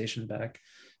sensation back,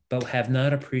 but have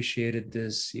not appreciated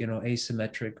this,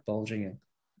 asymmetric bulging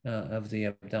of the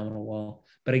abdominal wall.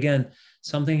 But again,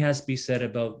 something has to be said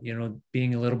about,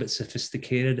 being a little bit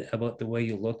sophisticated about the way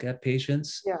you look at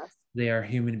patients. Yes. They are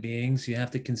human beings. You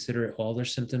have to consider all their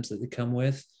symptoms that they come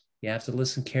with. You have to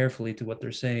listen carefully to what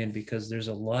they're saying because there's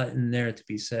a lot in there to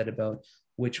be said about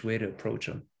which way to approach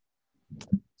them.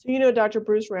 So, Dr.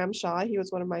 Bruce Ramshaw, he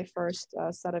was one of my first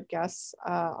set of guests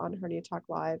on HerniaTalk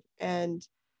Live. And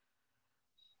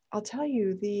I'll tell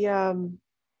you,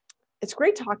 it's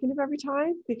great talking to him every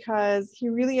time because he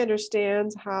really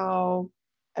understands how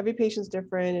every patient's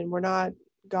different and we're not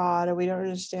God and we don't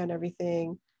understand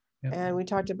everything. Yep. And we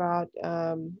talked about,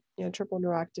 triple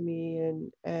neurectomy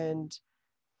and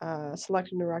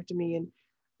selective neurectomy. And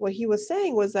what he was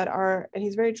saying was that and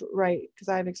he's very right, because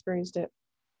I've experienced it,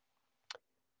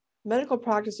 medical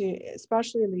practice,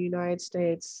 especially in the United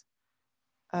States,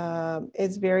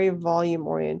 is very volume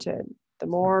oriented. The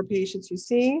more patients you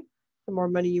see, the more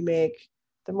money you make.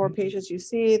 The more patients you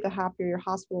see, the happier your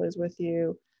hospital is with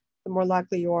you, the more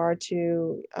likely you are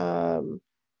to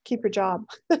keep your job.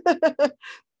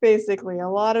 Basically, a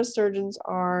lot of surgeons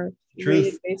are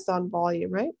rated based on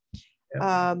volume, right?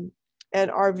 Yep. And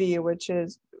RV, which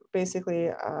is basically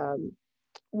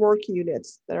work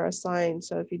units that are assigned.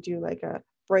 So if you do like a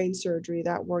brain surgery,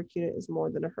 that work unit is more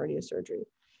than a hernia surgery.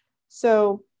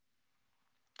 So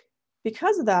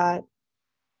because of that,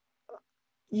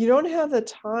 you don't have the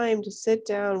time to sit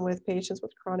down with patients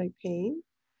with chronic pain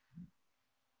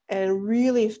and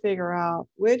really figure out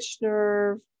which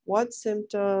nerve, what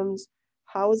symptoms,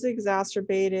 how is it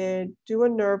exacerbated, do a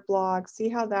nerve block, see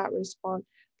how that responds.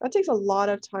 That takes a lot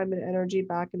of time and energy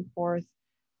back and forth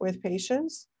with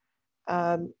patients.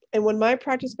 And when my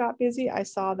practice got busy, I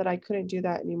saw that I couldn't do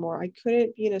that anymore. I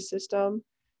couldn't be in a system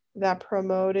that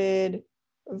promoted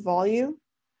volume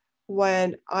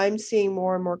when I'm seeing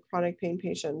more and more chronic pain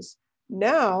patients.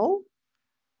 Now,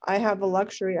 I have the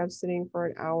luxury of sitting for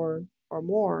an hour or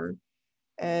more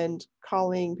and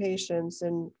calling patients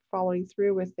and following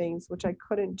through with things, which I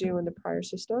couldn't do in the prior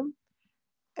system.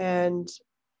 And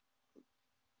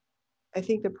I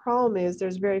think the problem is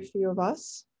there's very few of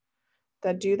us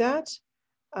that do that.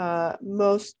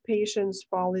 Most patients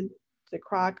fall into the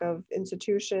crack of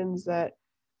institutions that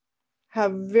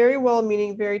have very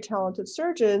well-meaning, very talented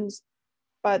surgeons,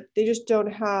 but they just don't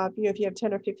have, if you have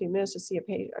 10 or 15 minutes to see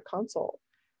a consult,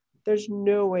 there's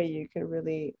no way you can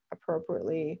really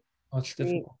appropriately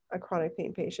treat a chronic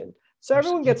pain patient. So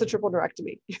everyone gets a triple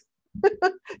neurectomy.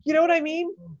 You know what I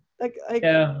mean?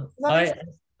 Yeah,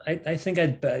 I think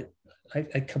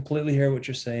I completely hear what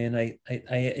you're saying.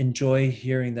 I enjoy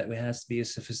hearing that it has to be a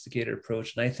sophisticated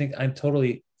approach. And I think I'm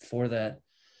totally for that.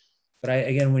 But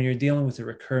again, when you're dealing with a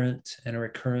recurrent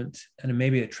and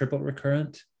maybe a triple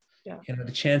recurrent,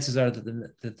 the chances are that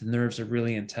the nerves are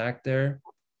really intact there.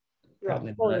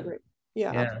 Probably not. Agree.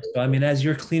 Yeah. Absolutely. So I mean, as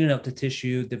you're cleaning up the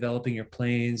tissue, developing your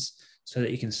planes so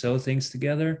that you can sew things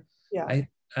together. Yeah.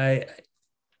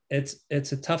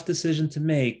 It's a tough decision to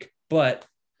make, but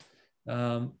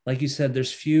like you said,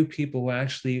 there's few people who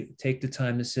actually take the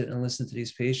time to sit and listen to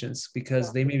these patients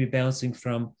because they may be bouncing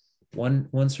from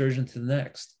one surgeon to the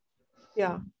next.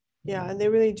 Yeah, and they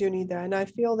really do need that. And I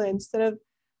feel that instead of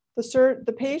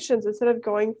the patients, instead of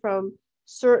going from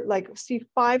see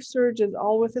 5 surgeons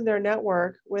all within their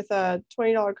network with a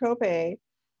 $20 copay,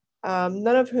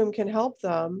 none of whom can help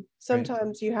them.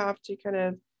 Sometimes you have to kind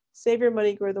of save your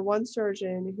money, go to the one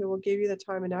surgeon who will give you the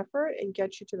time and effort and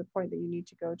get you to the point that you need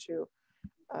to go to.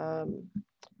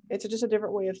 It's just a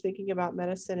different way of thinking about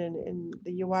medicine. And in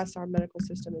the US, our medical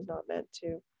system is not meant to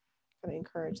kind of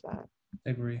encourage that. I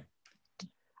agree.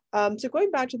 So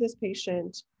going back to this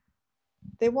patient,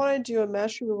 they want to do a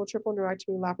mesh removal, triple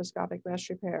neurectomy, laparoscopic mesh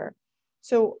repair.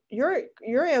 So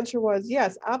your answer was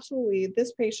yes, absolutely.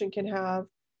 This patient can have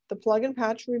the plug and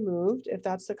patch removed if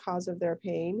that's the cause of their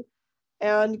pain,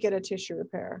 and get a tissue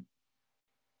repair.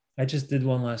 I just did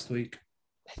one last week.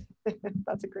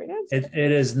 That's a great answer.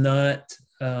 It is not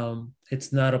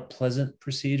it's not a pleasant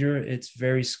procedure. It's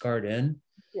very scarred in.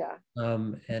 Yeah.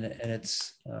 And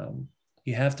it's,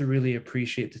 you have to really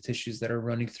appreciate the tissues that are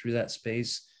running through that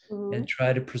space and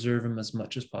try to preserve them as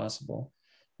much as possible.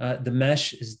 The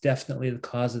mesh is definitely the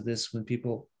cause of this.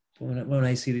 When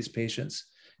I see these patients,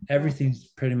 everything's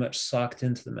pretty much socked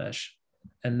into the mesh,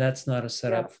 and that's not a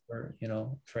setup for,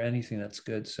 for anything that's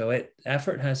good. So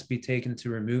effort has to be taken to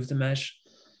remove the mesh.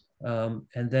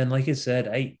 And then, like I said,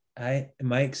 in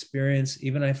my experience,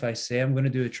 even if I say I'm going to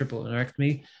do a triple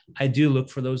nerectomy, I do look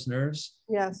for those nerves.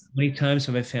 Yes. Many times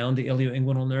have I found the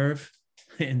ilioinguinal nerve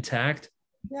intact,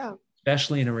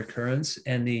 especially in a recurrence,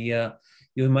 and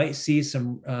you might see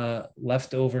some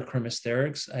leftover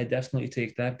cremasterics. I definitely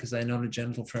take that because I know the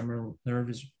genital femoral nerve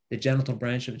is the genital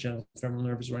branch of the genital femoral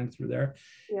nerve is running through there,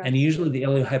 and usually the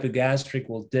iliohypogastric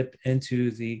will dip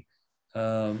into the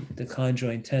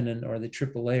conjoint tendon or the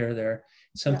triple layer there.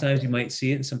 Sometimes you might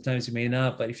see it and sometimes you may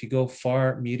not, but if you go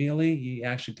far medially, you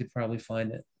actually could probably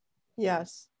find it.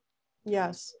 Yes.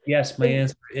 Yes, my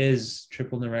answer is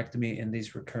triple nerectomy in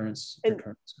these recurrences.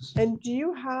 And do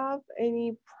you have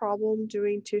any problem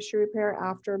doing tissue repair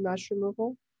after mesh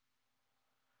removal?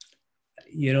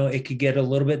 It could get a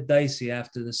little bit dicey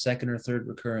after the second or third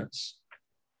recurrence.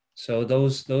 So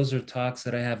those are talks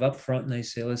that I have up front, and I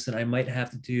say, listen, I might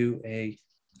have to do a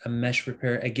mesh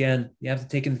repair. Again, you have to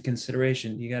take into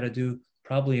consideration, you got to do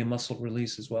probably a muscle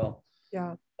release as well.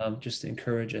 Yeah. Just to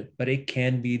encourage it, but it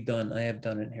can be done. I have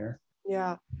done it here.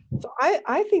 Yeah. So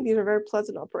I think these are very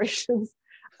pleasant operations.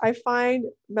 I find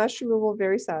mesh removal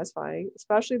very satisfying,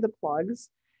 especially the plugs.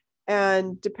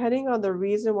 And depending on the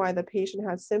reason why the patient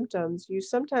has symptoms, you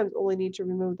sometimes only need to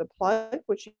remove the plug,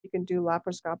 which you can do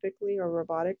laparoscopically or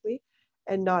robotically,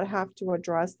 and not have to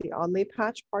address the onlay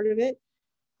patch part of it.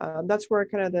 That's where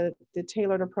kind of the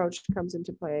tailored approach comes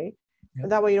into play. Yep.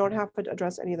 And that way you don't have to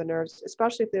address any of the nerves,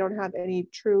 especially if they don't have any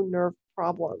true nerve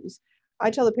problems.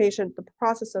 I tell the patient the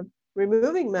process of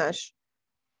removing mesh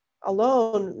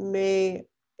alone may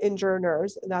injure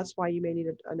nerves, and that's why you may need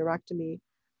a neurectomy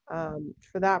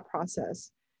for that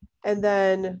process. And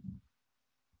then,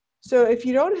 so if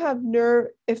you don't have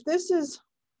if this is,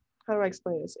 how do I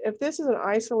explain this? If this is an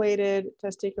isolated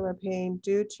testicular pain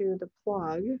due to the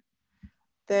plug,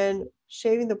 then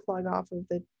shaving the plug off of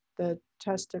the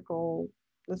testicle,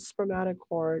 the spermatic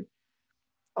cord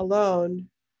alone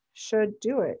should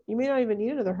do it. You may not even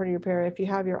need another hernia repair if you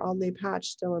have your onlay patch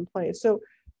still in place. So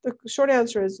the short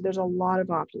answer is there's a lot of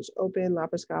options: open,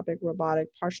 laparoscopic, robotic,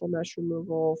 partial mesh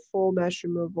removal, full mesh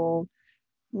removal,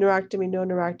 neurectomy, no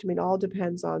neurectomy. It all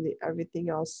depends on everything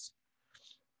else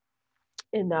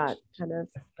in that kind of.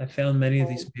 I found many of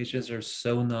these patients are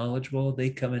so knowledgeable.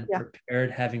 They come in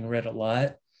prepared, having read a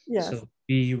lot. Yes. So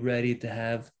be ready to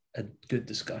have a good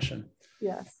discussion.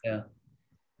 Yes. Yeah.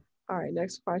 All right,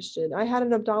 next question. I had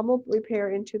an abdominal repair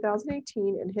in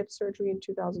 2018 and hip surgery in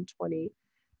 2020,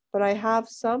 but I have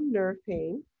some nerve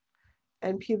pain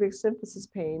and pubic symphysis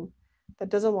pain that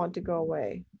doesn't want to go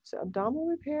away. So abdominal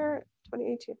repair,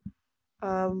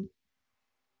 2018.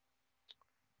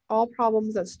 All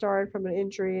problems that started from an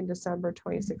injury in December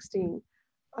 2016.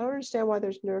 I don't understand why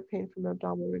there's nerve pain from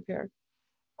abdominal repair.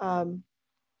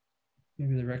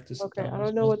 Maybe the rectus. Okay, I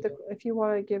don't know if you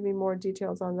want to give me more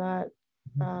details on that,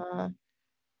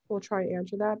 we'll try to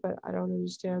answer that, but I don't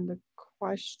understand the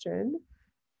question,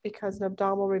 because an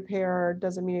abdominal repair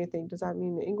doesn't mean anything. Does that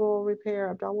mean the inguinal repair,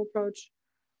 abdominal approach,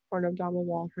 or an abdominal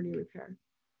wall hernia repair?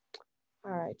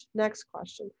 All right, next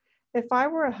question. If I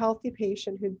were a healthy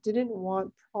patient who didn't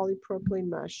want polypropylene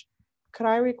mesh, could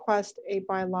I request a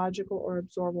biological or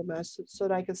absorbable mesh so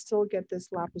that I could still get this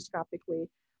laparoscopically,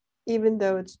 even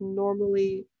though it's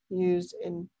normally used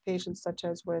in patients such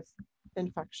as with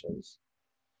infections?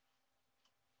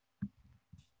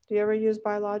 Do you ever use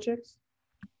biologics?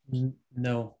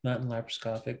 No, not in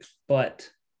laparoscopic, but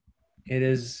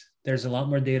there's a lot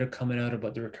more data coming out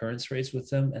about the recurrence rates with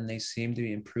them, and they seem to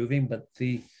be improving, but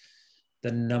the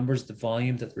numbers, the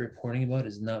volume that they're reporting about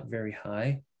is not very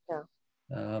high.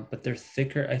 Yeah. But they're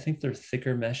thicker. I think they're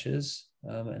thicker meshes,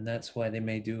 and that's why they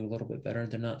may do a little bit better.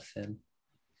 They're not thin.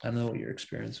 I don't know what your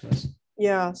experience was.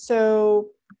 Yeah, so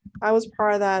I was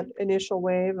part of that initial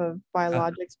wave of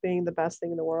biologics being the best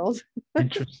thing in the world.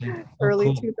 Interesting.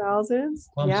 Early 2000s.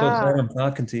 Well, I'm so glad I'm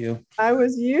talking to you. I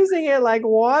was using it like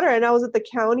water, and I was at the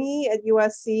county at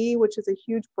USC, which is a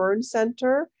huge burn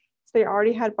center. So they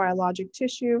already had biologic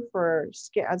tissue for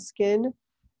skin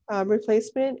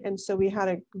replacement. And so we had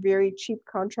a very cheap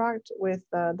contract with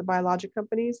the biologic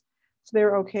companies. So they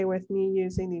were okay with me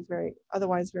using these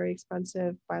otherwise very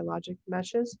expensive biologic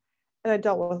meshes. And I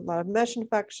dealt with a lot of mesh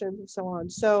infections and so on.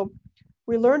 So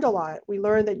we learned a lot. We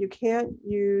learned that you can't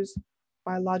use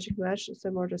biologic mesh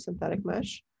similar to synthetic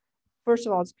mesh. First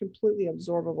of all, it's completely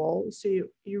absorbable. So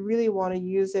you really want to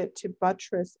use it to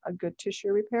buttress a good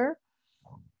tissue repair.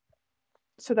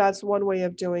 So that's one way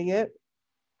of doing it.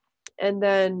 And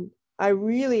then I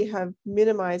really have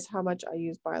minimized how much I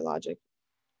use biologic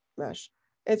mesh.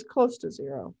 It's close to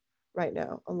zero right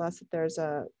now, unless if there's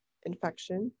a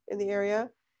infection in the area.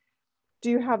 Do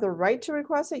you have the right to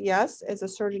request it? Yes. Is a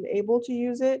surgeon able to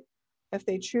use it if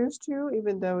they choose to,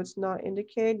 even though it's not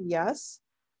indicated? Yes.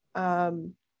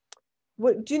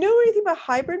 What do you know anything about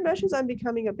hybrid meshes? I'm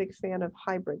becoming a big fan of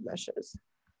hybrid meshes,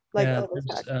 like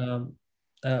Ovotech.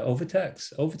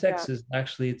 Ovotech. Ovotech Yeah. is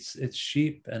actually it's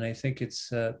cheap, and I think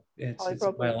it's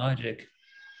biologic.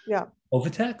 Yeah.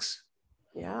 Ovotech.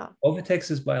 Yeah. Ovotech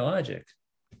is biologic.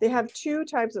 They have two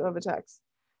types of Ovotechs.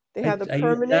 They have the I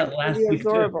permanent and the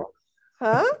absorbable.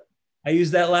 Huh? I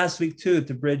used that last week too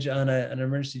to bridge on an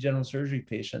emergency general surgery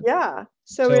patient. Yeah.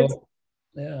 So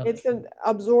it's an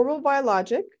absorbable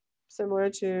biologic,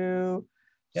 similar to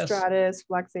Stratus,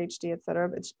 Flex HD, etc.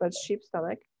 But it's sheep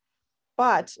stomach.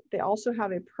 But they also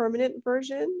have a permanent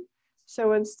version.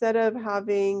 So instead of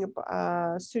having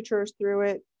sutures through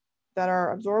it that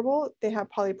are absorbable, they have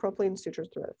polypropylene sutures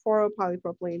through it.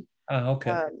 4-polypropylene.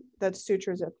 That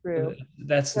sutures it through.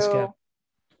 That's the scaffold.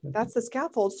 That's the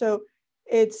scaffold. So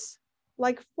it's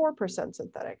like 4%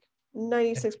 synthetic,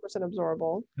 96%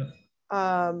 absorbable.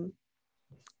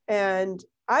 And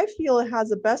I feel it has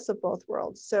the best of both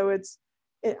worlds. So it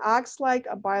acts like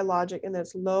a biologic, and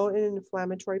it's low in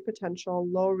inflammatory potential,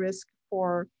 low risk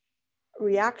for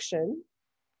reaction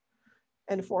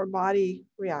and for body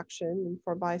reaction and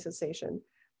for body sensation.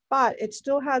 But it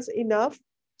still has enough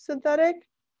synthetic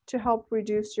to help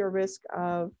reduce your risk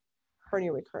of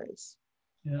hernia recurrence.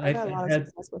 Yeah,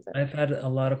 I've had a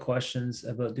lot of questions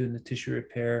about doing the tissue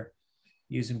repair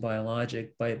using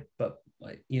biologic, but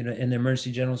in the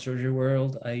emergency general surgery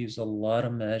world, I use a lot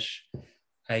of mesh.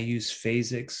 I use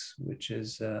Phasix, which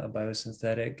is a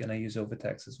biosynthetic, and I use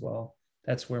Ovotech as well.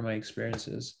 That's where my experience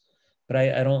is. But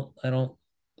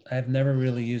I've never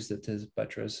really used it to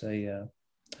buttress a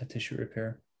tissue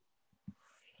repair.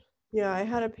 Yeah, I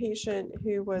had a patient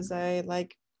who was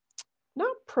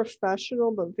not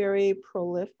professional, but very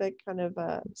prolific kind of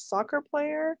a soccer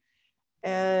player.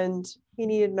 And he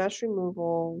needed mesh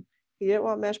removal. He didn't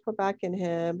want mesh put back in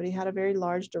him, but he had a very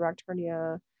large direct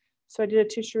hernia. So I did a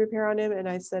tissue repair on him, and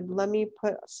I said, let me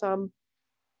put some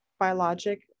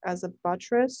biologic as a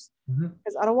buttress,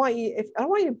 because I don't want you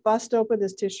to bust open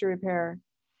this tissue repair.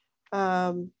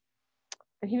 And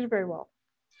he did very well.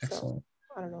 Excellent. So,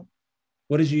 I don't know.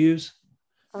 What did you use?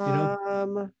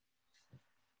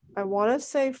 I want to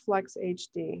say Flex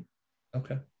HD.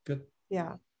 Okay, good.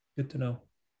 Yeah. Good to know.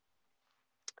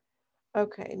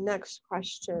 Okay, next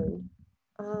question.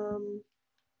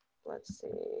 Let's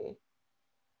see.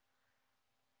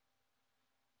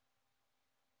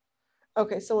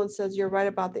 Okay, someone says you're right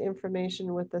about the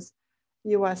information with this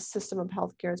U.S. system of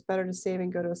healthcare. It's better to save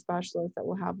and go to a specialist that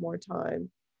will have more time.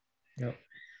 Yep.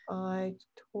 I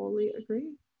totally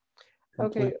agree.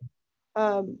 Completely. Okay.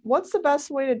 What's the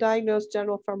best way to diagnose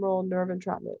general femoral nerve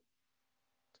entrapment?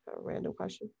 It's a random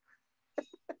question.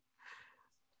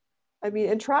 I mean,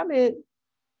 entrapment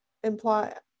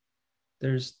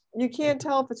you can't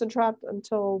tell if it's entrapped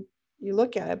until you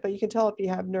look at it, but you can tell if you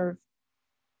have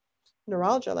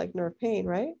neuralgia, like nerve pain,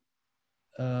 right?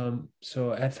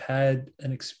 So I've had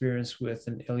an experience with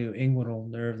an ilioinguinal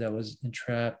nerve that was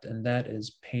entrapped, and that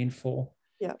is painful.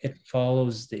 Yeah. It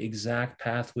follows the exact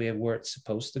pathway of where it's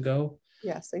supposed to go.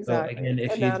 Yes, exactly. So again,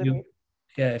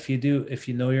 if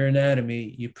you know your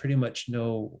anatomy, you pretty much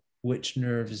know which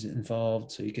nerve is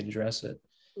involved, so you can address it.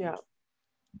 Yeah.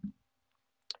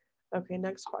 Okay,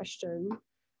 next question.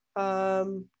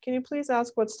 Can you please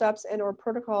ask what steps and/or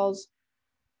protocols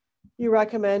you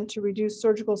recommend to reduce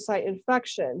surgical site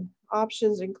infection?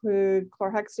 Options include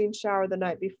chlorhexidine shower the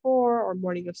night before or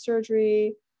morning of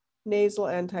surgery, nasal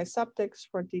antiseptics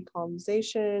for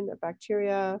decolonization of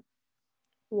bacteria,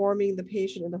 warming the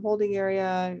patient in the holding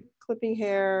area, clipping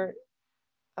hair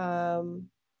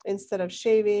instead of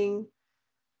shaving,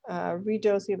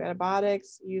 redosing of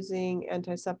antibiotics, using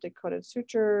antiseptic coated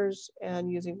sutures,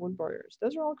 and using wound borders.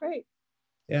 Those are all great.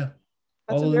 Yeah.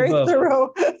 That's very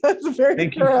thorough. That's very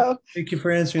thorough. Thank you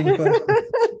for answering the question.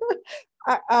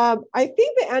 I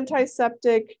think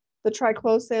the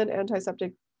triclosan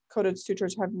antiseptic coated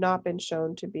sutures have not been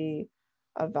shown to be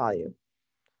of value.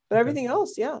 But everything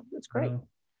else, yeah, that's great.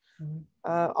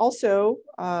 Also,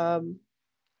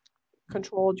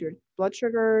 controlled your blood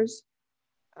sugars,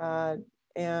 and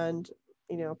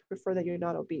prefer that you're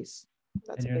not obese.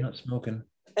 That's And a you're big, not smoking.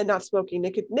 and not smoking.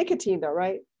 Nicotine though,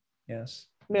 right? Yes.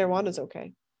 Marijuana's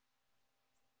okay.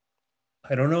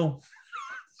 I don't know.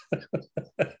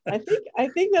 I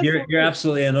think that's You're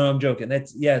absolutely, I know I'm joking.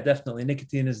 That's, yeah, definitely.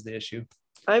 Nicotine is the issue.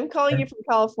 I'm calling you from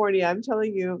California. I'm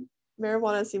telling you,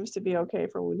 marijuana seems to be okay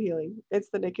for wound healing. It's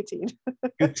the nicotine.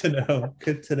 Good to know.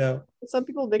 Good to know. Some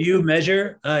people Do mix you it.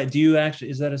 measure? Do you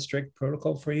actually, is that a strict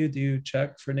protocol for you? Do you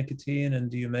check for nicotine and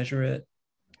do you measure it?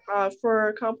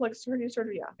 For complex hernia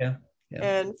surgery, yeah. Yeah. Yeah.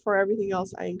 And for everything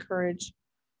else, I encourage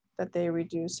that they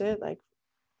reduce it. Like,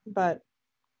 but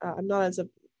I'm not as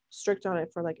strict on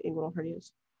it for like inguinal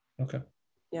hernias. Okay.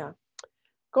 Yeah.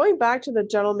 Going back to the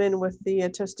gentleman with the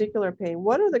testicular pain,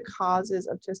 what are the causes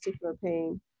of testicular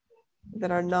pain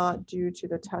that are not due to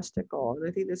the testicle? And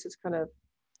I think this is kind of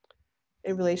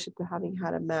in relation to having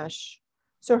had a mesh.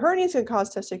 So hernias can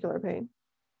cause testicular pain,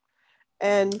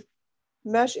 and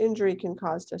mesh injury can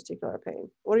cause testicular pain.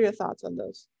 What are your thoughts on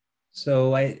those?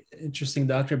 So interesting,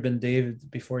 Dr. Ben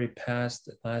David, before he passed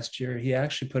last year, he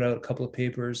actually put out a couple of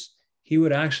papers. He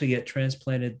would actually get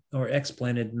transplanted or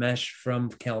explanted mesh from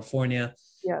California,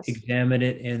 Yes. examine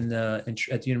it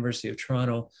at the University of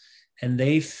Toronto, and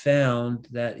they found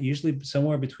that usually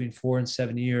somewhere between 4 and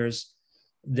 7 years,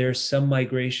 there's some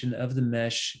migration of the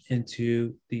mesh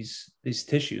into these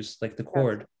tissues, like the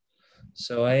cord.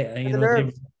 So the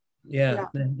nerves.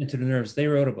 into the nerves. They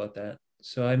wrote about that.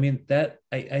 So I mean that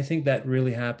I think that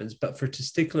really happens. But for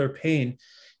testicular pain,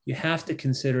 you have to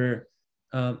consider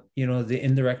the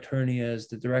indirect hernias,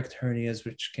 the direct hernias,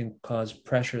 which can cause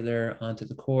pressure there onto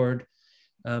the cord.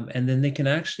 And then they can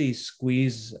actually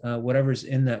squeeze whatever's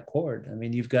in that cord. I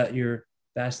mean, you've got your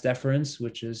vas deferens,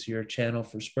 which is your channel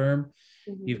for sperm.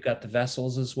 Mm-hmm. You've got the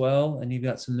vessels as well, and you've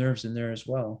got some nerves in there as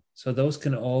well. So those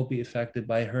can all be affected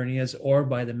by hernias or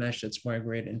by the mesh that's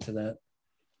migrated into that.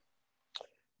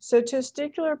 So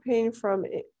testicular pain from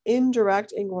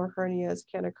indirect inguinal hernias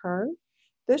can occur.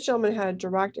 This gentleman had a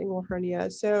direct inguinal hernia.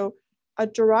 So a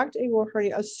direct inguinal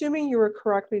hernia, assuming you were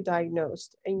correctly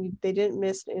diagnosed and they didn't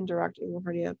miss an indirect inguinal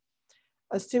hernia,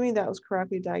 assuming that was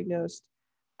correctly diagnosed,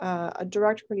 a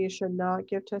direct hernia should not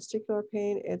give testicular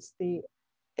pain. It's the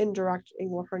indirect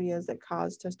inguinal hernias that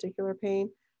cause testicular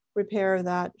pain. Repair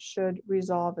that should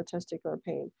resolve the testicular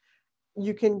pain.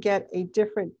 You can get a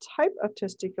different type of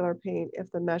testicular pain if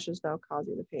the mesh is now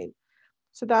causing the pain.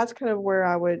 So that's kind of where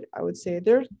I would say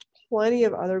there's plenty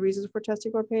of other reasons for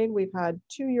testicular pain. We've had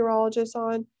 2 urologists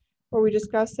on where we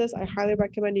discussed this. I highly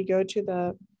recommend you go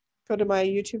to my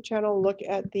YouTube channel, look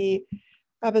at the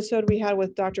episode we had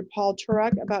with Dr. Paul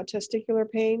Turek about testicular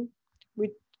pain. We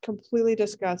completely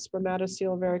discussed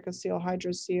spermatocele, varicocele,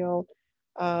 hydrocele,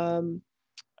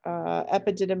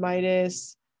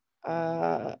 epididymitis,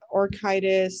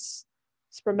 orchitis,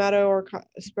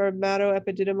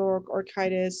 spermatoepididymal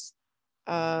orchitis,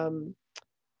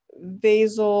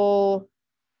 vasal,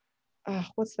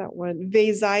 what's that one?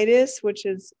 Vasitis,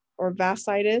 or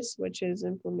vascitis, which is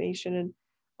inflammation and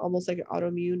almost like an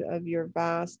autoimmune of your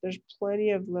vas. There's plenty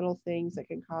of little things that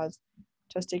can cause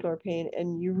testicular pain,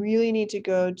 and you really need to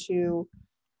go to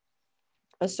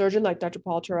a surgeon like Dr.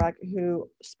 Paul Turek, who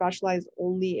specializes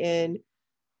only in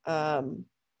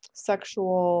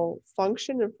sexual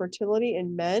function and fertility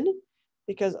in men,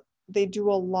 because they do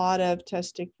a lot of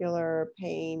testicular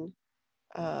pain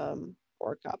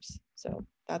workups. So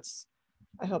I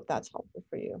hope that's helpful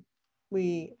for you.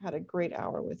 We had a great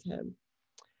hour with him.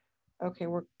 Okay,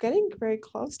 we're getting very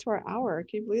close to our hour.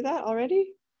 Can you believe that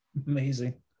already?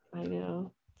 Amazing. I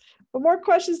know. But more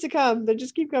questions to come. They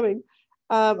just keep coming.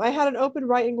 I had an open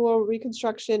right inguinal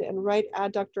reconstruction and right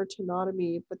adductor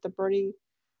tenotomy,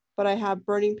 but I have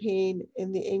burning pain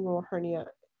in the inguinal hernia,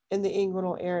 in the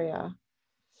inguinal area.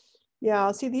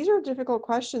 Yeah, see, these are difficult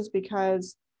questions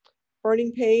because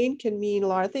burning pain can mean a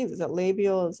lot of things. Is it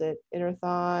labial? Is it inner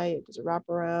thigh? Does it wrap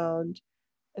around?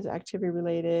 Is it activity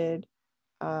related?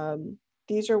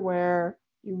 These are where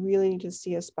you really need to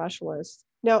see a specialist.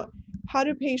 Now, how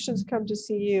do patients come to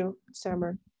see you,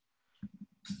 Sammer?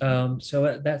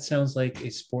 So that sounds like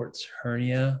a sports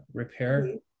hernia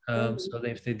repair. Mm-hmm. So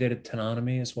they did a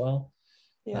tenotomy as well.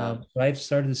 Yeah. So I've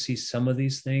started to see some of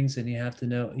these things, and you have to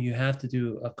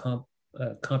do a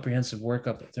comprehensive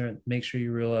workup there, make sure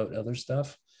you rule out other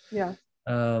stuff. Yeah.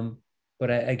 But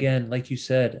again, like you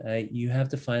said, you have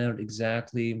to find out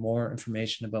exactly more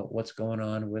information about what's going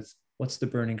on with what's the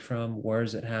burning from, where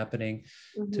is it happening,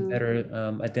 to better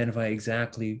identify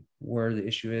exactly where the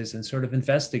issue is and sort of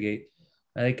investigate.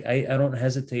 Like I don't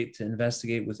hesitate to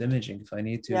investigate with imaging if I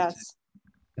need to. Yes.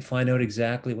 To find out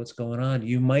exactly what's going on.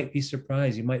 You might be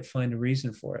surprised. You might find a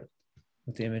reason for it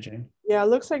with the imaging. Yeah, it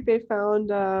looks like they found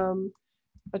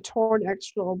a torn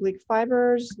external oblique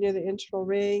fibers near the internal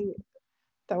ring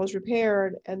that was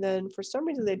repaired. And then for some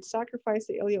reason, they'd sacrifice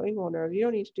the ilioinguinal nerve. You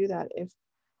don't need to do that if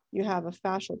you have a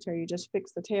fascial tear. You just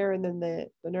fix the tear and then the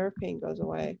nerve pain goes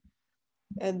away.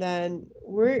 And then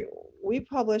we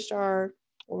published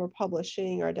we're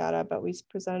publishing our data, but we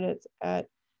presented it at,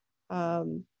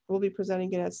 we'll be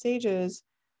presenting it at Sages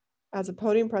as a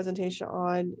podium presentation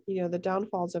on, the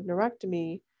downfalls of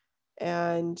neurectomy.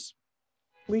 And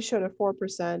we showed a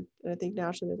 4%, and I think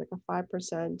nationally there's like a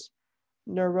 5%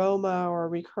 neuroma or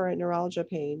recurrent neuralgia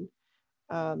pain.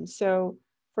 So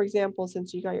for example,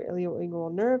 since you got your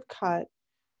ilioinguinal nerve cut,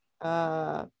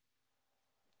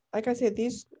 like I said,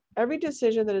 every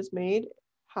decision that is made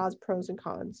has pros and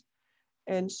cons.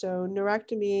 And so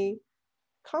neurectomy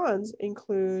cons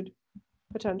include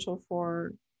potential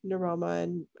for neuroma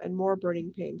and more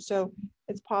burning pain. So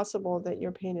it's possible that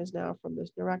your pain is now from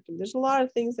this neurectomy. There's a lot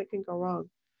of things that can go wrong.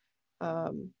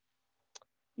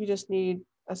 You just need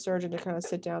a surgeon to kind of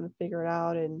sit down and figure it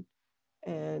out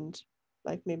and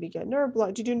like maybe get nerve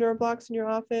block. Do you do nerve blocks in your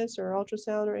office or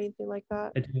ultrasound or anything like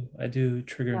that? I do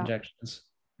trigger injections.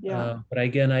 Yeah. But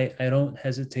again, I don't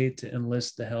hesitate to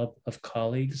enlist the help of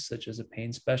colleagues such as a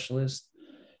pain specialist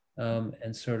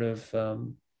and sort of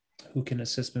who can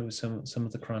assist me with some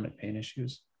of the chronic pain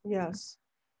issues. Yes.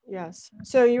 Yes.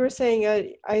 So you were saying,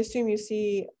 I assume you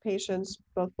see patients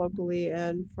both locally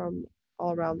and from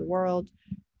all around the world.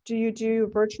 Do you do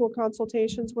virtual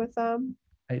consultations with them?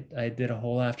 I did a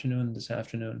whole afternoon this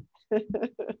afternoon. You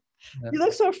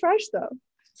look so fresh though.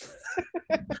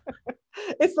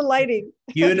 It's the lighting.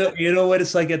 You know what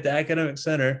it's like at the academic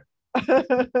center.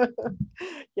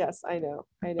 Yes, I know.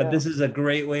 But this is a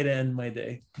great way to end my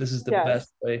day. This is the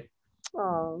best way.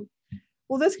 Oh,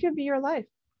 well, this could be your life.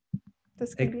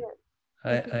 This could be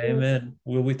it. I am in.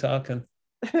 We'll be talking.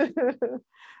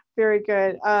 Very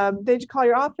good. Did you call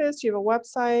your office? Do you have a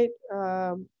website?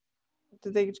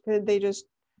 Did they just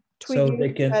tweet so you they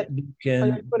can on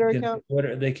your Twitter account?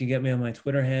 They can get me on my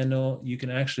Twitter handle. You can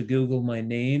actually Google my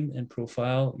name and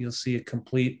profile. You'll see a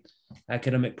complete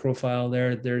academic profile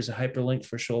there. There's a hyperlink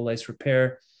for Shouldice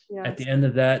repair. Yes. At the end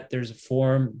of that, there's a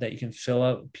form that you can fill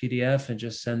out PDF and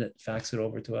just fax it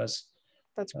over to us.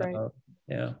 That's great.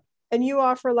 Yeah. And you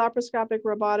offer laparoscopic,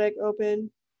 robotic,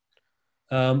 open?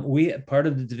 We part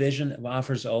of the division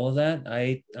offers all of that.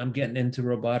 I'm getting into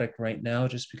robotic right now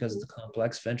just because of the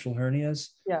complex ventral hernias.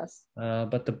 Yes.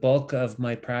 But the bulk of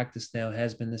my practice now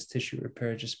has been this tissue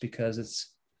repair, just because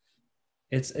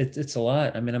it's a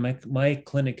lot. I mean, my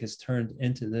clinic has turned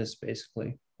into this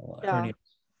basically. A lot. Yeah. Hernias.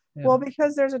 Yeah. Well,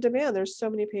 because there's a demand. There's so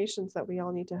many patients that we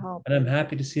all need to help. And I'm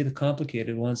happy to see the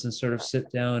complicated ones and sort of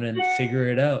sit down and figure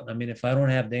it out. I mean, if I don't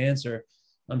have the answer,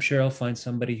 I'm sure I'll find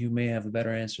somebody who may have a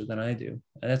better answer than I do.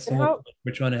 And that's the whole point.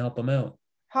 We're trying to help them out.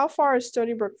 How far is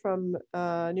Stony Brook from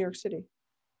New York City?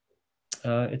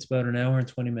 It's about an hour and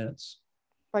 20 minutes.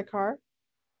 By car?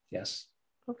 Yes.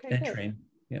 Okay. And train.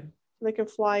 Yeah. They can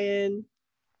fly in.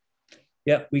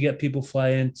 Yeah, we get people fly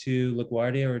into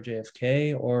LaGuardia or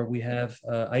JFK, or we have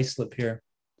Islip here,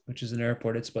 which is an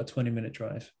airport. It's about a 20-minute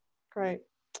drive. Great.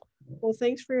 Well,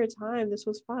 thanks for your time. This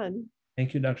was fun.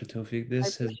 Thank you, Dr. Towfigh.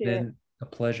 This has been a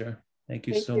pleasure. Thank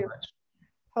you so much.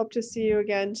 Hope to see you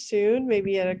again soon,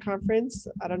 maybe at a conference.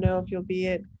 I don't know if you'll be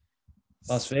at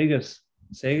Las Vegas.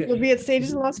 You'll be at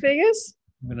Sages in Las Vegas?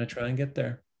 I'm going to try and get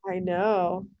there. I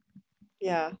know.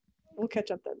 Yeah. We'll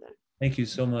catch up then. Thank you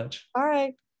so much. All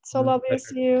right. So lovely to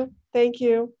see you. Thank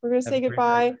you. We're going to say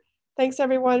goodbye. Thanks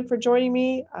everyone for joining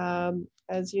me.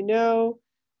 As you know,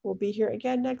 we'll be here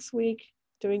again next week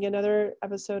doing another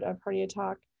episode of Hernia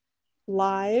Talk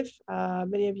live.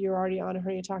 Many of you are already on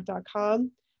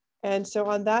herniatalk.com. And so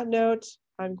on that note,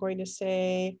 I'm going to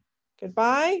say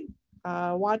goodbye.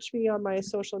 Watch me on my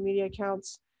social media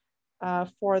accounts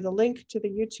for the link to the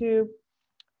YouTube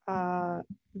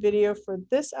video for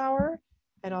this hour.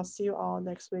 And I'll see you all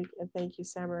next week. And thank you,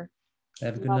 Sammer.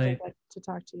 Have a good night. To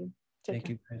talk to you. Thank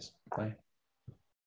you, guys. Bye.